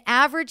 So an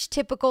average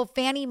typical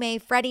Fannie Mae,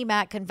 Freddie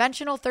Mac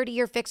conventional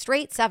 30-year fixed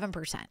rate,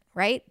 7%,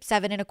 right?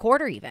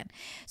 7.25% even.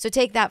 So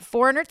take that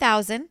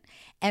 $400,000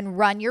 and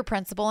run your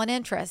principal and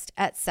interest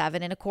at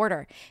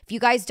 7.25%. If you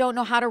guys don't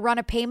know how to run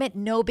a payment,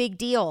 no big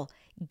deal.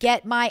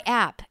 Get my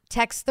app.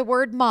 Text the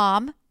word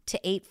MOM to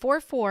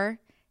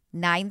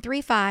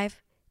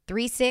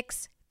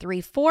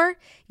 844-935-3634.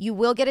 You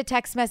will get a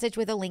text message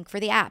with a link for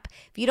the app.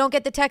 If you don't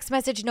get the text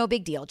message, no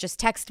big deal. Just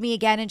text me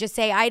again and just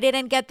say, I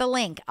didn't get the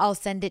link. I'll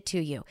send it to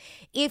you.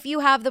 If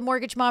you have the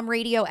Mortgage Mom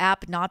Radio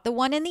app, not the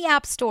one in the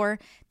App Store,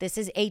 this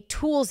is a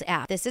tools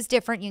app. This is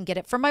different. You can get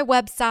it from my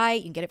website.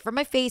 You can get it from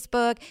my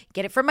Facebook,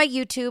 get it from my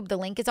YouTube. The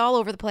link is all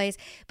over the place,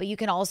 but you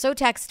can also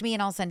text me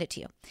and I'll send it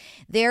to you.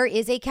 There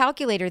is a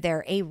calculator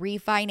there, a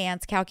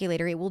refinance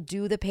calculator. It will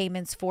do the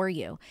payments for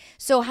you.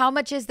 So how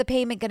much is the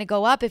payment going to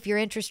go up if your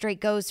interest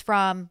rate goes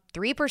from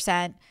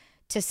 3%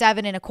 to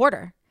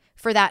 7.25%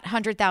 for that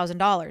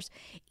 $100,000?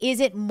 Is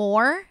it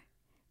more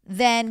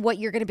than what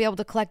you're going to be able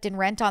to collect in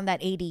rent on that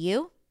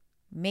ADU?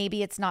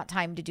 Maybe it's not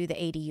time to do the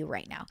ADU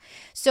right now.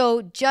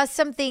 So just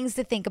some things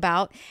to think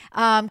about.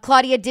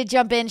 Claudia did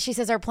jump in. She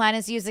says our plan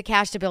is to use the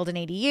cash to build an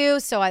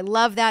ADU. So I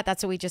love that.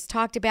 That's what we just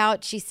talked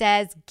about. She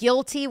says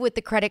guilty with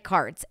the credit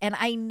cards. And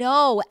I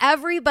know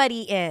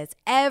everybody is.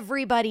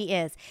 Everybody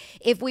is.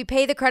 If we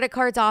pay the credit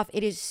cards off,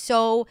 it is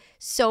so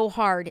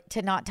hard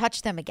to not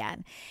touch them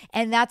again.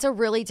 And that's a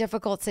really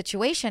difficult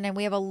situation. And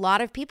we have a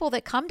lot of people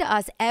that come to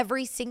us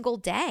every single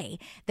day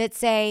that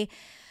say,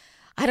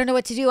 I don't know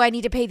what to do. I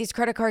need to pay these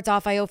credit cards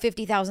off. I owe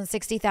 $50,000,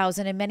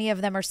 $60,000. And many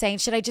of them are saying,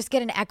 should I just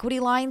get an equity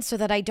line so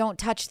that I don't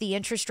touch the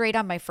interest rate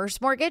on my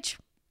first mortgage?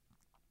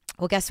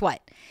 Well, guess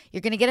what?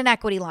 You're going to get an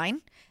equity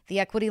line.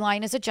 The equity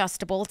line is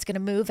adjustable. It's going to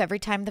move every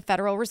time the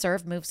Federal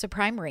Reserve moves the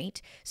prime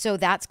rate. So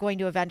that's going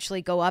to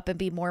eventually go up and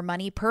be more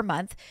money per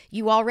month.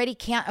 You already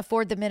can't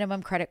afford the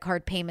minimum credit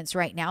card payments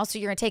right now. So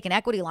you're going to take an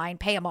equity line,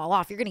 pay them all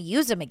off. You're going to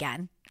use them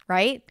again.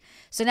 Right?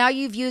 So now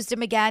you've used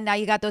them again. Now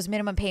you got those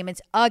minimum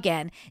payments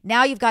again.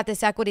 Now you've got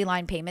this equity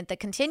line payment that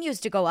continues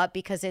to go up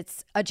because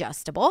it's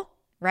adjustable,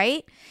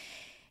 right?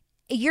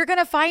 You're going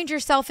to find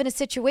yourself in a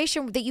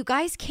situation that you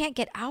guys can't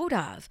get out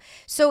of.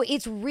 So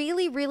it's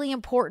really, really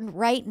important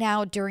right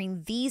now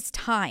during these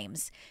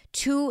times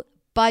to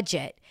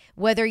budget.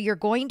 Whether you're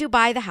going to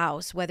buy the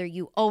house, whether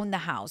you own the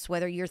house,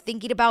 whether you're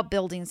thinking about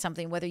building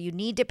something, whether you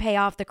need to pay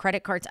off the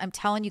credit cards, I'm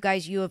telling you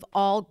guys, you have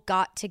all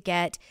got to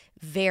get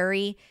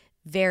very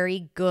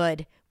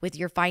good with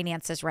your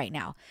finances right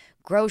now.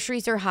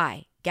 Groceries are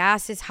high.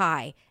 Gas is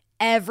high.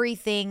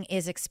 Everything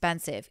is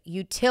expensive.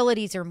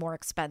 Utilities are more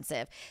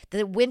expensive.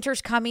 The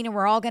winter's coming and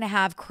we're all going to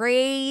have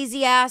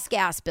crazy ass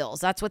gas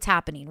bills. That's what's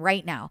happening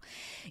right now.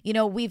 You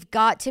know, we've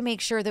got to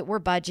make sure that we're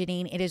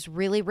budgeting. It is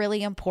really,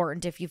 really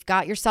important. If you've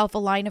got yourself a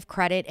line of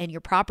credit and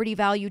your property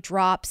value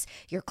drops,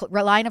 your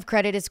line of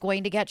credit is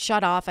going to get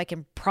shut off. I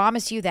can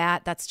promise you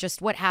that. That's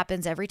just what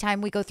happens every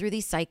time we go through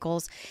these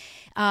cycles.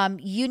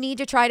 You need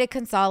to try to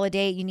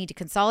consolidate. You need to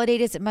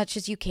consolidate as much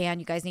as you can.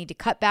 You guys need to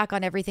cut back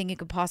on everything you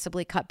could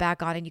possibly cut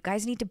back on. And you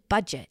guys need to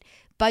budget.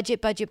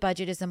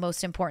 Budget is the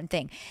most important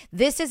thing.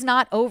 This is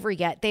not over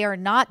yet. They are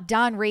not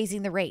done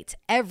raising the rates.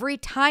 Every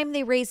time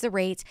they raise the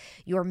rates,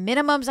 your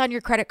minimums on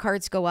your credit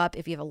cards go up.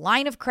 If you have a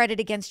line of credit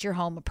against your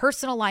home, a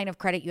personal line of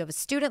credit, you have a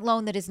student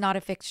loan that is not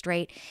a fixed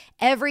rate,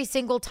 every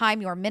single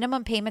time your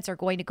minimum payments are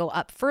going to go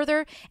up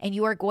further and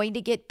you are going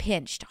to get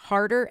pinched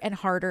harder and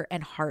harder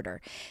and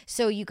harder.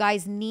 So you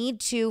guys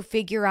need to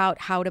figure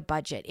out how to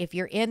budget. If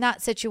you're in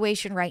that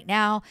situation right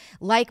now,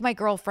 like my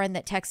girlfriend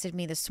that texted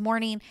me this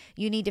morning,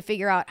 you need to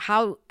figure out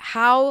how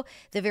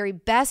the very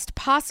best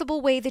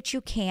possible way that you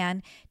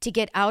can to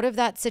get out of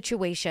that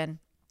situation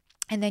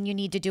And then you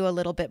need to do a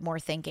little bit more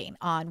thinking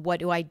on what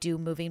do I do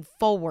moving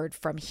forward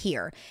from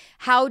here?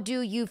 How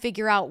do you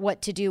figure out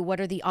what to do? What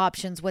are the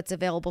options? What's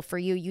available for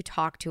you? You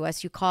talk to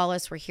us, you call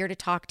us. We're here to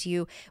talk to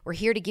you. We're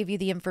here to give you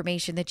the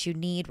information that you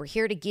need. We're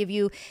here to give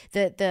you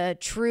the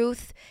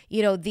truth.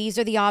 You know, these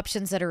are the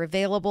options that are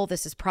available.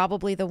 This is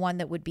probably the one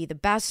that would be the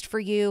best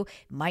for you.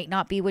 Might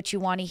not be what you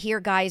want to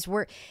hear, guys.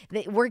 We're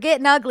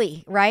getting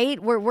ugly,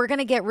 right? We're going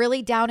to get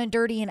really down and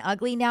dirty and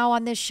ugly now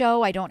on this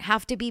show. I don't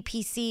have to be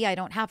PC. I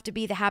don't have to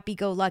be the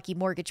happy-go-lucky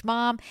mortgage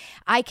mom.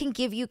 I can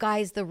give you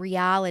guys the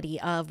reality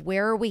of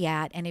where are we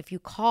at. And if you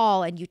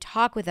call and you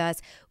talk with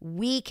us,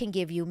 me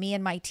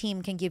and my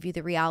team can give you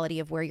the reality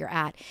of where you're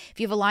at. If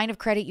you have a line of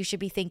credit, you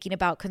should be thinking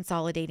about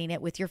consolidating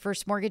it with your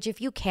first mortgage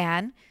if you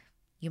can.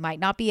 You might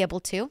not be able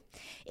to.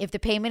 If the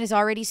payment is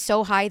already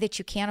so high that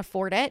you can't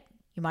afford it,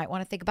 you might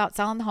want to think about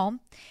selling the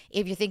home.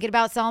 If you're thinking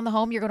about selling the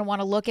home, you're going to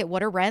want to look at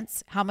what are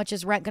rents. How much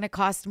is rent going to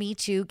cost me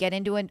to get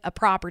into a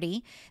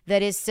property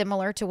that is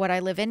similar to what I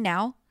live in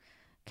now?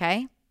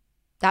 Okay.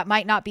 That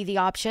might not be the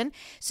option.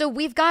 So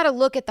we've got to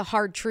look at the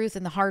hard truth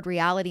and the hard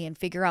reality and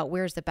figure out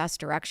where's the best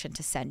direction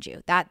to send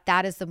you.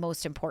 That is the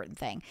most important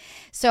thing.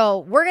 So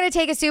we're going to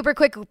take a super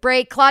quick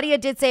break. Claudia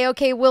did say,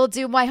 okay, we'll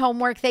do my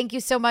homework. Thank you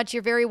so much.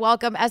 You're very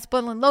welcome.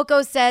 Espelin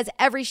Loco says,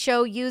 every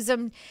show, use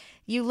them.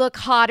 You look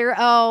hotter.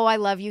 Oh, I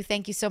love you.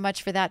 Thank you so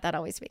much for that. That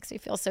always makes me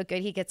feel so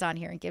good. He gets on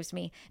here and gives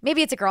me,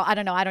 maybe it's a girl. I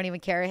don't know. I don't even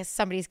care.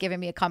 Somebody's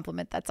giving me a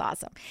compliment. That's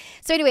awesome.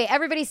 So anyway,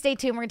 everybody stay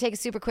tuned. We're going to take a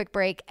super quick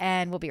break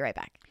and we'll be right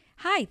back.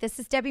 Hi, this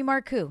is Debbie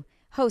Marcoux,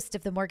 host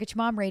of the Mortgage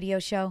Mom Radio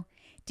Show.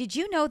 Did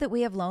you know that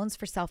we have loans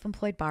for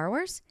self-employed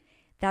borrowers?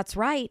 That's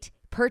right.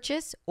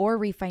 Purchase or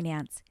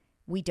refinance.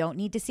 We don't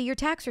need to see your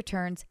tax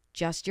returns,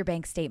 just your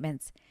bank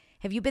statements.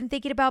 Have you been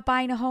thinking about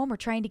buying a home or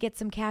trying to get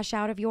some cash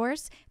out of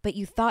yours, but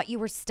you thought you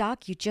were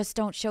stuck? You just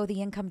don't show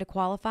the income to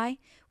qualify?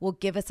 Well,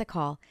 give us a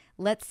call.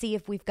 Let's see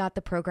if we've got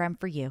the program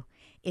for you.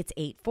 It's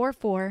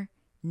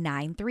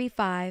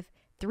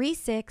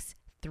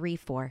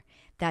 844-935-3634.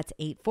 That's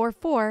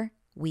 844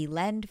 We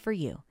Lend for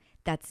You.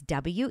 That's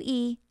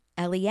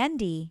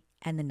WELEND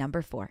and the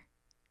number 4.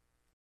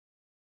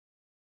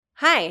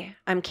 Hi,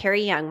 I'm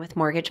Carrie Young with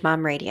Mortgage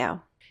Mom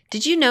Radio.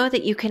 Did you know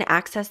that you can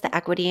access the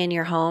equity in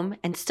your home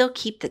and still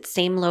keep that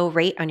same low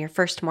rate on your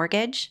first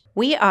mortgage?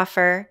 We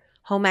offer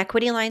home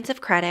equity lines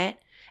of credit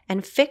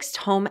and fixed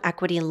home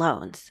equity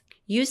loans.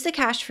 Use the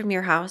cash from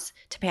your house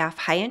to pay off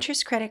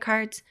high-interest credit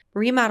cards,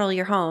 remodel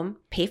your home,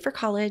 pay for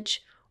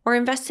college, or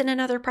invest in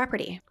another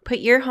property. Put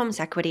your home's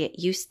equity at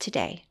use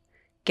today.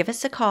 Give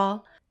us a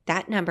call.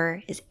 That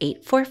number is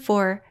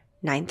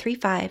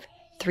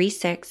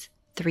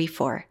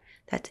 844-935-3634.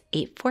 That's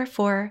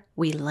 844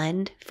 We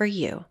Lend for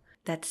You.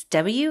 That's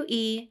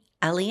WELEND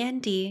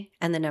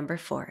and the number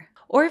 4.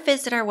 Or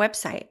visit our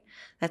website.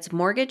 That's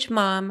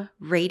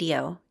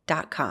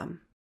mortgagemomradio.com.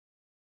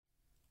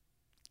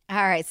 All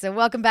right, so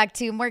welcome back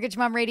to Mortgage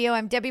Mom Radio.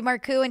 I'm Debbie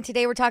Marcoux, and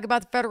today we're talking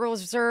about the Federal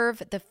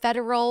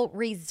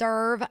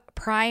Reserve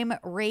prime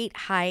rate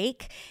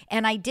hike.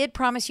 And I did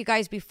promise you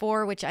guys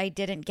before, which I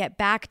didn't get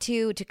back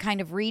to kind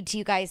of read to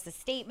you guys the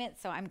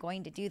statement, so I'm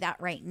going to do that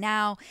right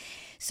now.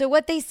 So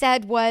what they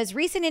said was,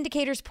 recent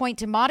indicators point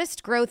to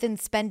modest growth in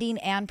spending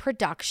and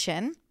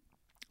production.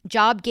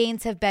 Job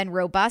gains have been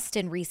robust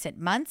in recent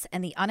months,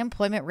 and the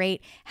unemployment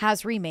rate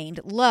has remained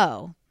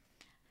low.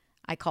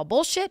 I call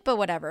bullshit, but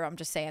whatever. I'm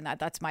just saying that.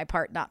 That's my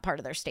part, not part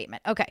of their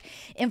statement. Okay.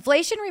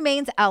 Inflation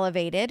remains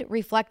elevated,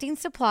 reflecting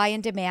supply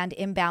and demand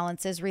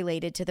imbalances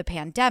related to the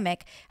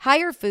pandemic,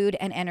 higher food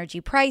and energy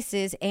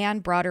prices,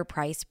 and broader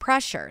price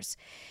pressures.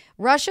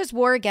 Russia's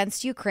war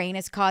against Ukraine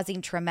is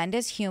causing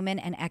tremendous human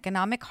and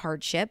economic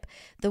hardship.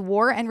 The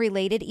war and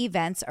related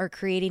events are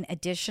creating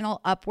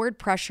additional upward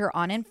pressure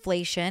on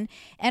inflation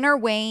and are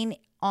weighing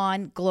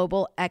on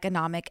global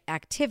economic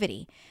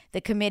activity.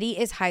 The committee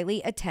is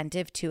highly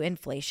attentive to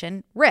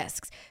inflation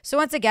risks. So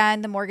once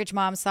again, the mortgage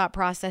mom's thought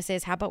process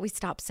is, how about we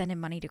stop sending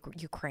money to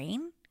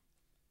Ukraine?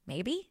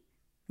 Maybe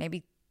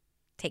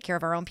take care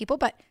of our own people,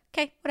 but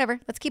okay, whatever.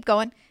 Let's keep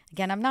going.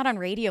 Again, I'm not on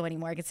radio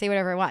anymore. I can say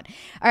whatever I want.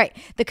 All right.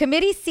 The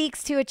committee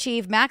seeks to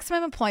achieve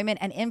maximum employment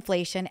and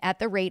inflation at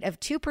the rate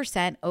of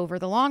 2% over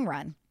the long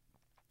run.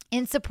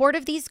 In support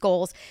of these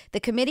goals, the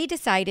committee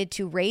decided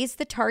to raise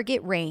the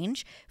target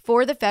range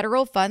for the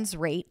federal funds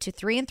rate to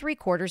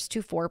 3.75%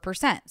 to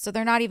 4%. So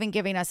they're not even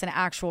giving us an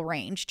actual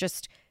range,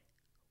 just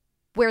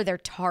where their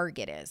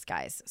target is,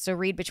 guys. So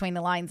read between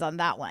the lines on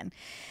that one.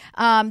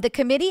 The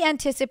committee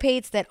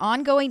anticipates that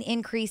ongoing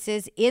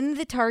increases in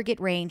the target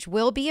range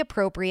will be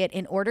appropriate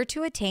in order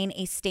to attain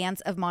a stance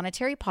of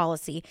monetary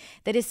policy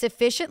that is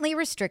sufficiently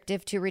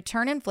restrictive to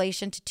return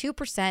inflation to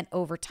 2%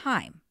 over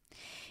time.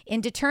 In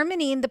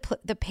determining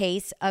the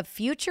pace of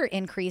future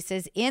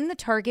increases in the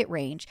target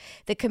range,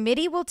 the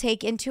committee will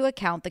take into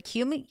account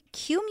the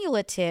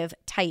cumulative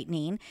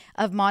tightening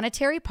of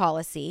monetary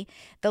policy,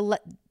 the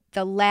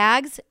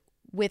lags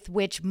with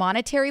which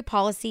monetary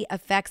policy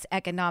affects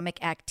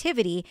economic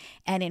activity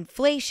and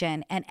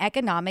inflation and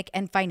economic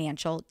and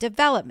financial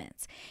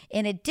developments.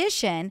 In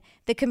addition,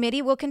 the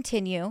committee will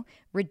continue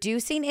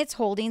reducing its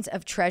holdings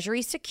of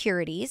Treasury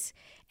securities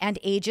and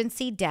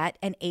agency debt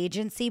and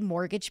agency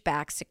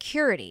mortgage-backed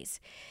securities.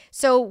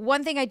 So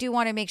one thing I do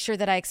want to make sure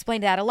that I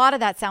explain that, a lot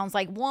of that sounds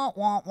like want,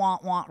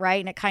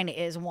 right? And it kind of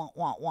is want.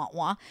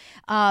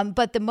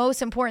 But the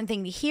most important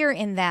thing to hear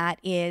in that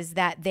is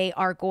that they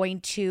are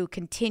going to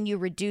continue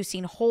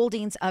reducing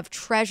holdings of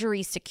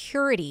Treasury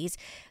securities,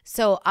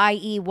 so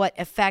i.e. what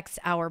affects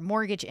our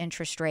mortgage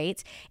interest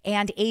rates,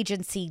 and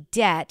agency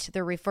debt,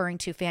 they're referring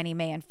to Fannie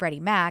Mae and Freddie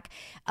Mac,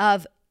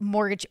 of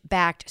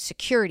mortgage-backed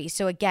security.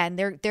 So again,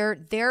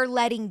 they're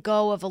letting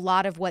go of a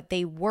lot of what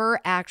they were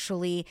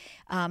actually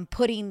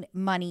putting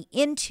money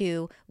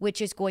into,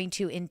 which is going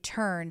to in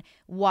turn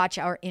watch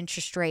our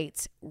interest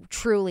rates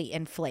truly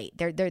inflate.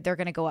 They're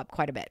going to go up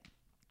quite a bit.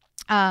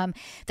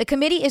 The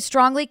committee is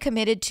strongly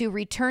committed to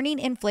returning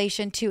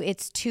inflation to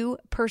its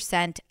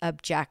 2%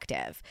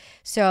 objective.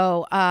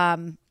 So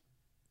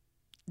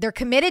they're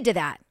committed to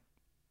that.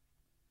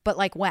 But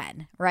like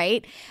when,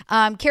 right?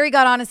 Carrie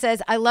got on and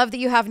says, I love that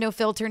you have no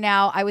filter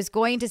now. I was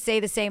going to say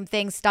the same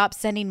thing. Stop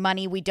sending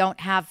money we don't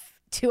have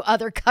to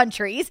other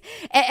countries.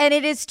 And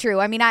it is true.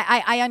 I mean,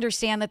 I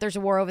understand that there's a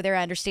war over there.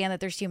 I understand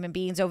that there's human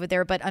beings over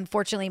there. But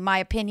unfortunately, my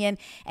opinion,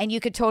 and you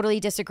could totally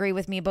disagree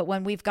with me, but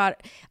when we've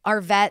got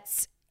our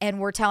vets and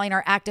we're telling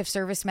our active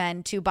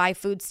servicemen to buy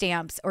food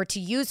stamps or to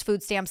use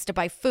food stamps to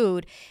buy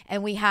food,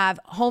 and we have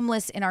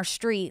homeless in our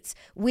streets,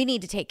 we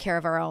need to take care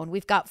of our own.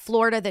 We've got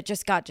Florida that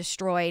just got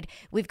destroyed.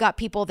 We've got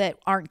people that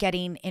aren't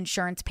getting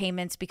insurance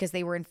payments because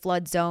they were in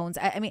flood zones.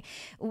 I mean,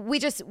 we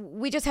just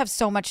have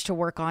so much to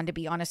work on, to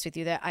be honest with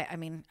you, that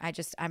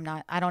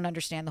I don't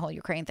understand the whole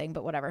Ukraine thing,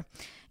 but whatever.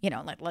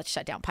 Let's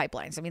shut down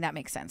pipelines. I mean, that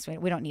makes sense.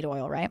 We don't need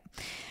oil, right?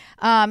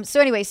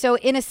 So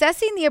in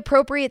assessing the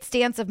appropriate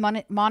stance of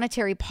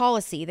monetary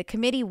policy, the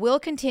committee will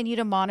continue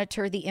to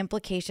monitor the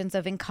implications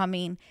of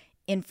incoming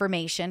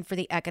information for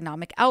the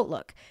economic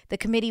outlook. The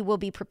committee will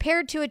be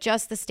prepared to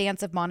adjust the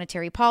stance of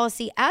monetary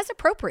policy as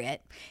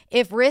appropriate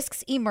if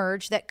risks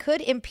emerge that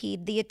could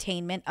impede the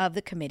attainment of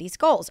the committee's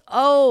goals.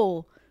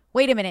 Oh,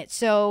 wait a minute.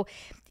 So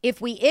if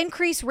we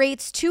increase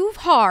rates too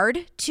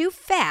hard, too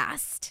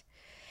fast,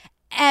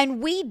 and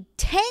we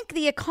tank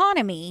the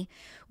economy,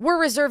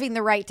 we're reserving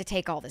the right to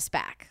take all this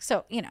back.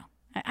 So,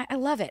 I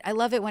love it. I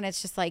love it when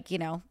it's just like,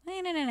 no,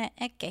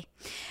 okay.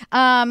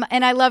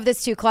 And I love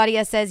this too.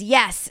 Claudia says,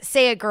 yes,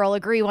 say it, girl,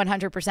 agree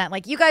 100%.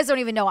 Like, you guys don't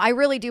even know. I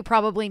really do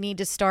probably need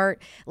to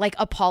start like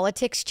a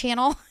politics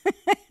channel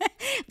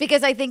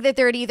because I think that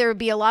there'd either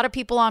be a lot of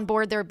people on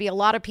board. There'd be a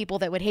lot of people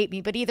that would hate me.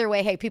 But either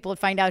way, hey, people would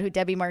find out who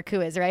Debbie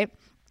Marcoux is, right?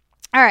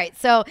 All right.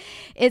 So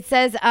it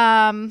says,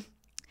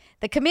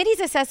 the committee's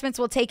assessments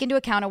will take into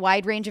account a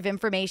wide range of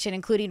information,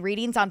 including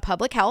readings on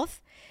public health,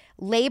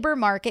 labor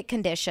market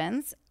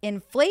conditions,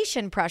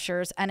 inflation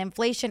pressures and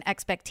inflation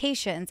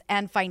expectations,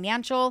 and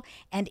financial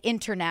and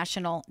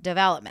international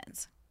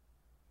developments.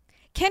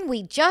 Can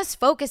we just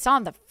focus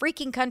on the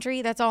freaking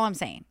country? That's all I'm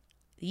saying.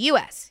 The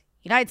U.S.,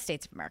 United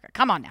States of America.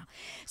 Come on now.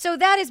 So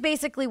that is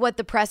basically what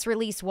the press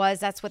release was.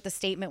 That's what the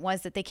statement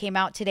was that they came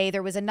out today.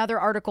 There was another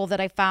article that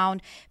I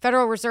found.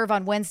 Federal Reserve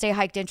on Wednesday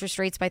hiked interest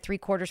rates by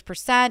 0.75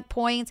 percentage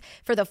points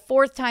for the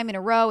fourth time in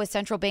a row as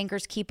central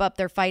bankers keep up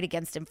their fight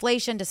against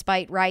inflation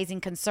despite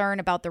rising concern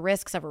about the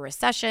risks of a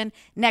recession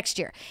next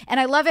year. And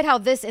I love it how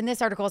in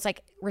this article, it's like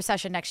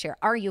recession next year.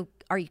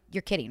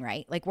 You're kidding,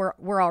 right? Like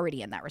we're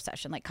already in that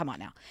recession. Like, come on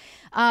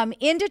now.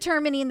 In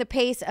determining the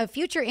pace of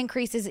future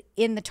increases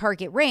in the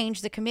target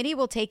range, the committee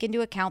will take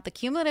into account the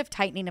cumulative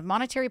tightening of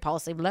monetary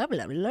policy, blah,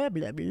 blah, blah,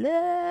 blah,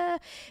 blah.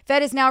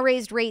 Fed has now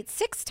raised rates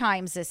 6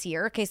 times this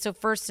year. Okay, so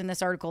first in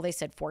this article, they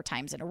said 4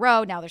 times in a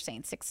row. Now they're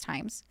saying 6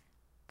 times.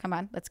 Come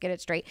on, let's get it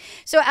straight.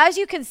 So as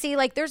you can see,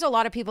 like there's a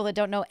lot of people that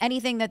don't know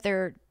anything that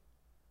they're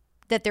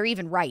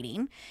even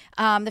writing.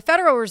 The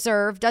Federal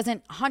Reserve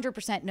doesn't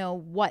 100% know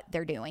what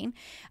they're doing.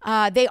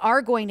 They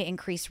are going to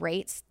increase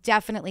rates.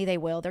 Definitely they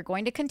will. They're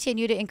going to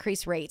continue to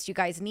increase rates. You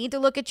guys need to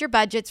look at your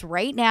budgets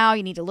right now.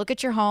 You need to look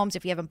at your homes.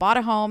 If you haven't bought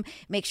a home,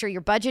 make sure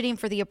you're budgeting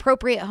for the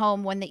appropriate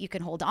home, one that you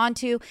can hold on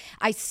to.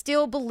 I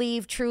still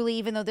believe truly,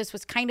 even though this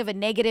was kind of a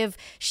negative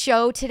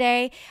show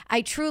today,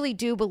 I truly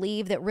do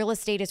believe that real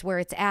estate is where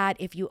it's at.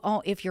 If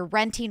you're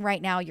renting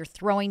right now, you're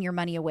throwing your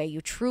money away. You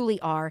truly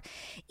are.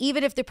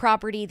 Even if the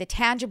property, the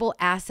tangible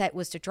asset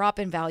was to drop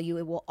in value,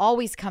 it will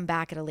always come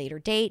back at a later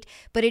date.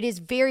 But it is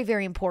very,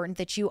 very important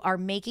that you are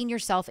making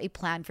yourself a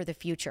plan for the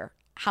future.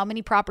 How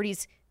many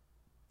properties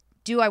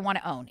do I want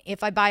to own?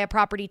 If I buy a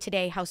property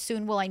today, how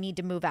soon will I need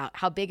to move out?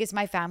 How big is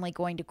my family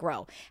going to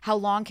grow? How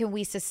long can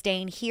we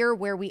sustain here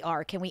where we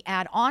are? Can we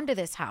add on to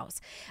this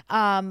house?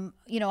 How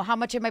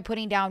much am I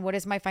putting down? What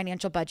is my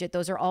financial budget?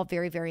 Those are all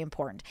very, very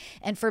important.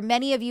 And for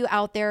many of you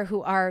out there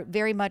who are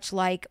very much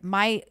like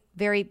my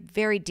very,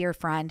 very dear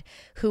friend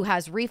who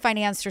has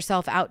refinanced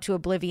herself out to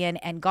oblivion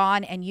and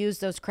gone and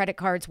used those credit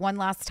cards one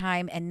last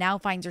time and now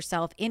finds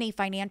herself in a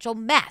financial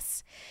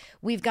mess.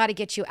 We've got to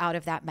get you out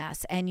of that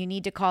mess, and you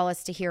need to call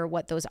us to hear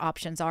what those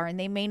options are. And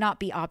they may not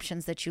be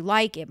options that you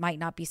like. It might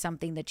not be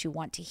something that you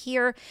want to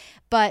hear,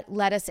 but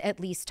let us at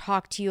least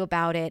talk to you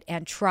about it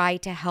and try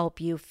to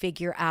help you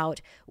figure out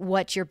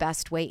what your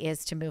best way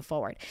is to move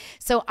forward.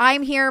 So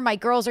I'm here. My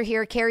girls are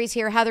here. Carrie's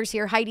here. Heather's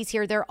here. Heidi's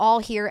here. They're all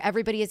here.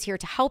 Everybody is here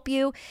to help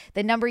you.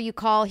 The number you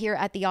call here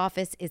at the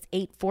office is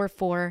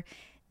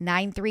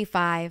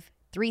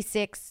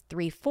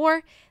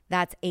 844-935-3634.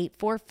 That's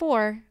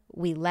 844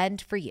 We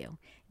Lend for You.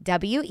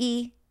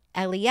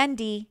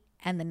 WELEND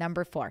and the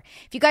number 4.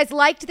 If you guys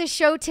liked this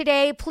show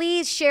today,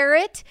 please share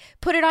it,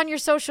 put it on your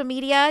social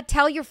media,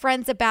 tell your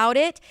friends about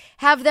it,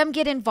 have them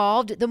get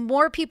involved. The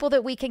more people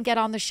that we can get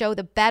on the show,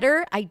 the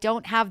better. I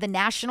don't have the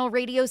national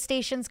radio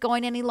stations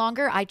going any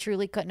longer. I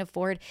truly couldn't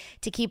afford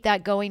to keep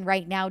that going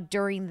right now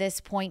during this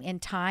point in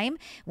time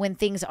when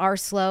things are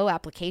slow,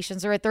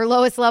 applications are at their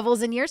lowest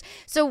levels in years.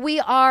 So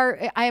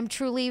I am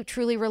truly,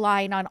 truly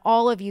relying on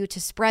all of you to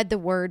spread the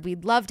word.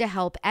 We'd love to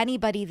help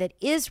anybody that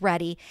is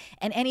ready,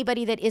 and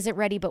anybody that isn't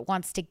ready but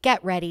wants to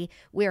get ready,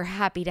 we're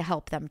happy to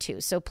help them too.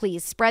 So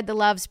please spread the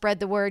love, spread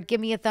the word, give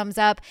me a thumbs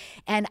up,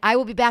 and I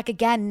will be back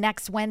again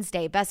next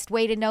Wednesday. Best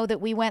way to know that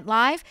we went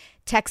live,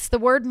 text the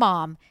word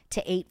MOM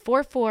to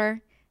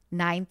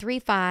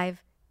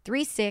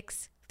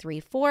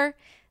 844-935-3634.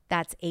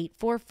 That's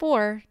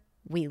 844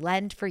 We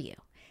Lend for You.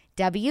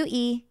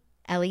 WELEND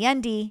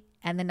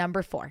and the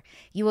number 4.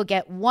 You will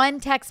get one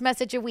text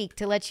message a week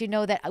to let you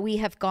know that we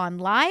have gone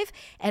live.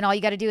 And all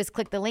you got to do is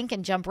click the link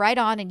and jump right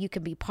on, and you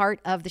can be part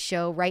of the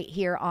show right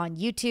here on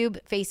YouTube,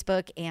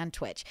 Facebook, and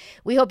Twitch.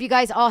 We hope you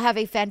guys all have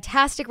a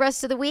fantastic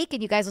rest of the week,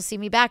 and you guys will see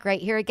me back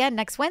right here again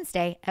next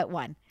Wednesday at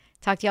 1.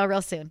 Talk to y'all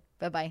real soon.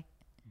 Bye-bye.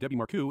 Debbie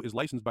Marcoux is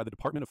licensed by the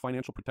Department of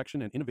Financial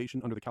Protection and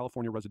Innovation under the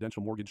California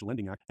Residential Mortgage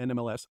Lending Act,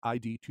 NMLS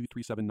ID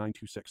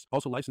 237926.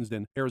 Also licensed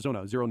in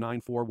Arizona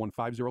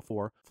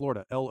 0941504,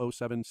 Florida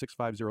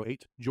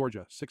L076508,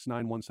 Georgia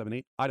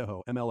 69178,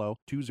 Idaho MLO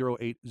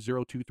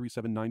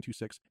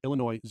 208023796,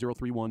 Illinois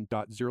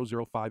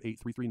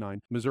 031.0058339,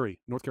 Missouri,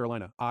 North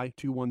Carolina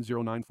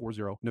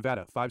I210940,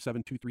 Nevada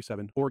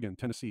 57237, Oregon,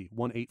 Tennessee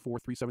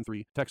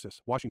 184373,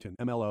 Texas, Washington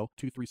MLO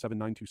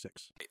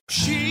 237926.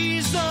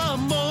 She's a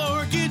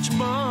mortgage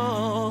mom.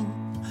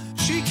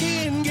 She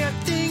can get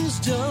things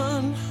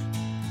done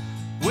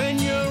when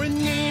you're in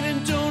need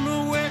and don't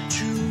know where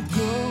to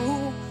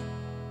go.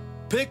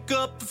 Pick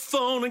up the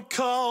phone and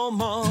call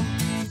Mom.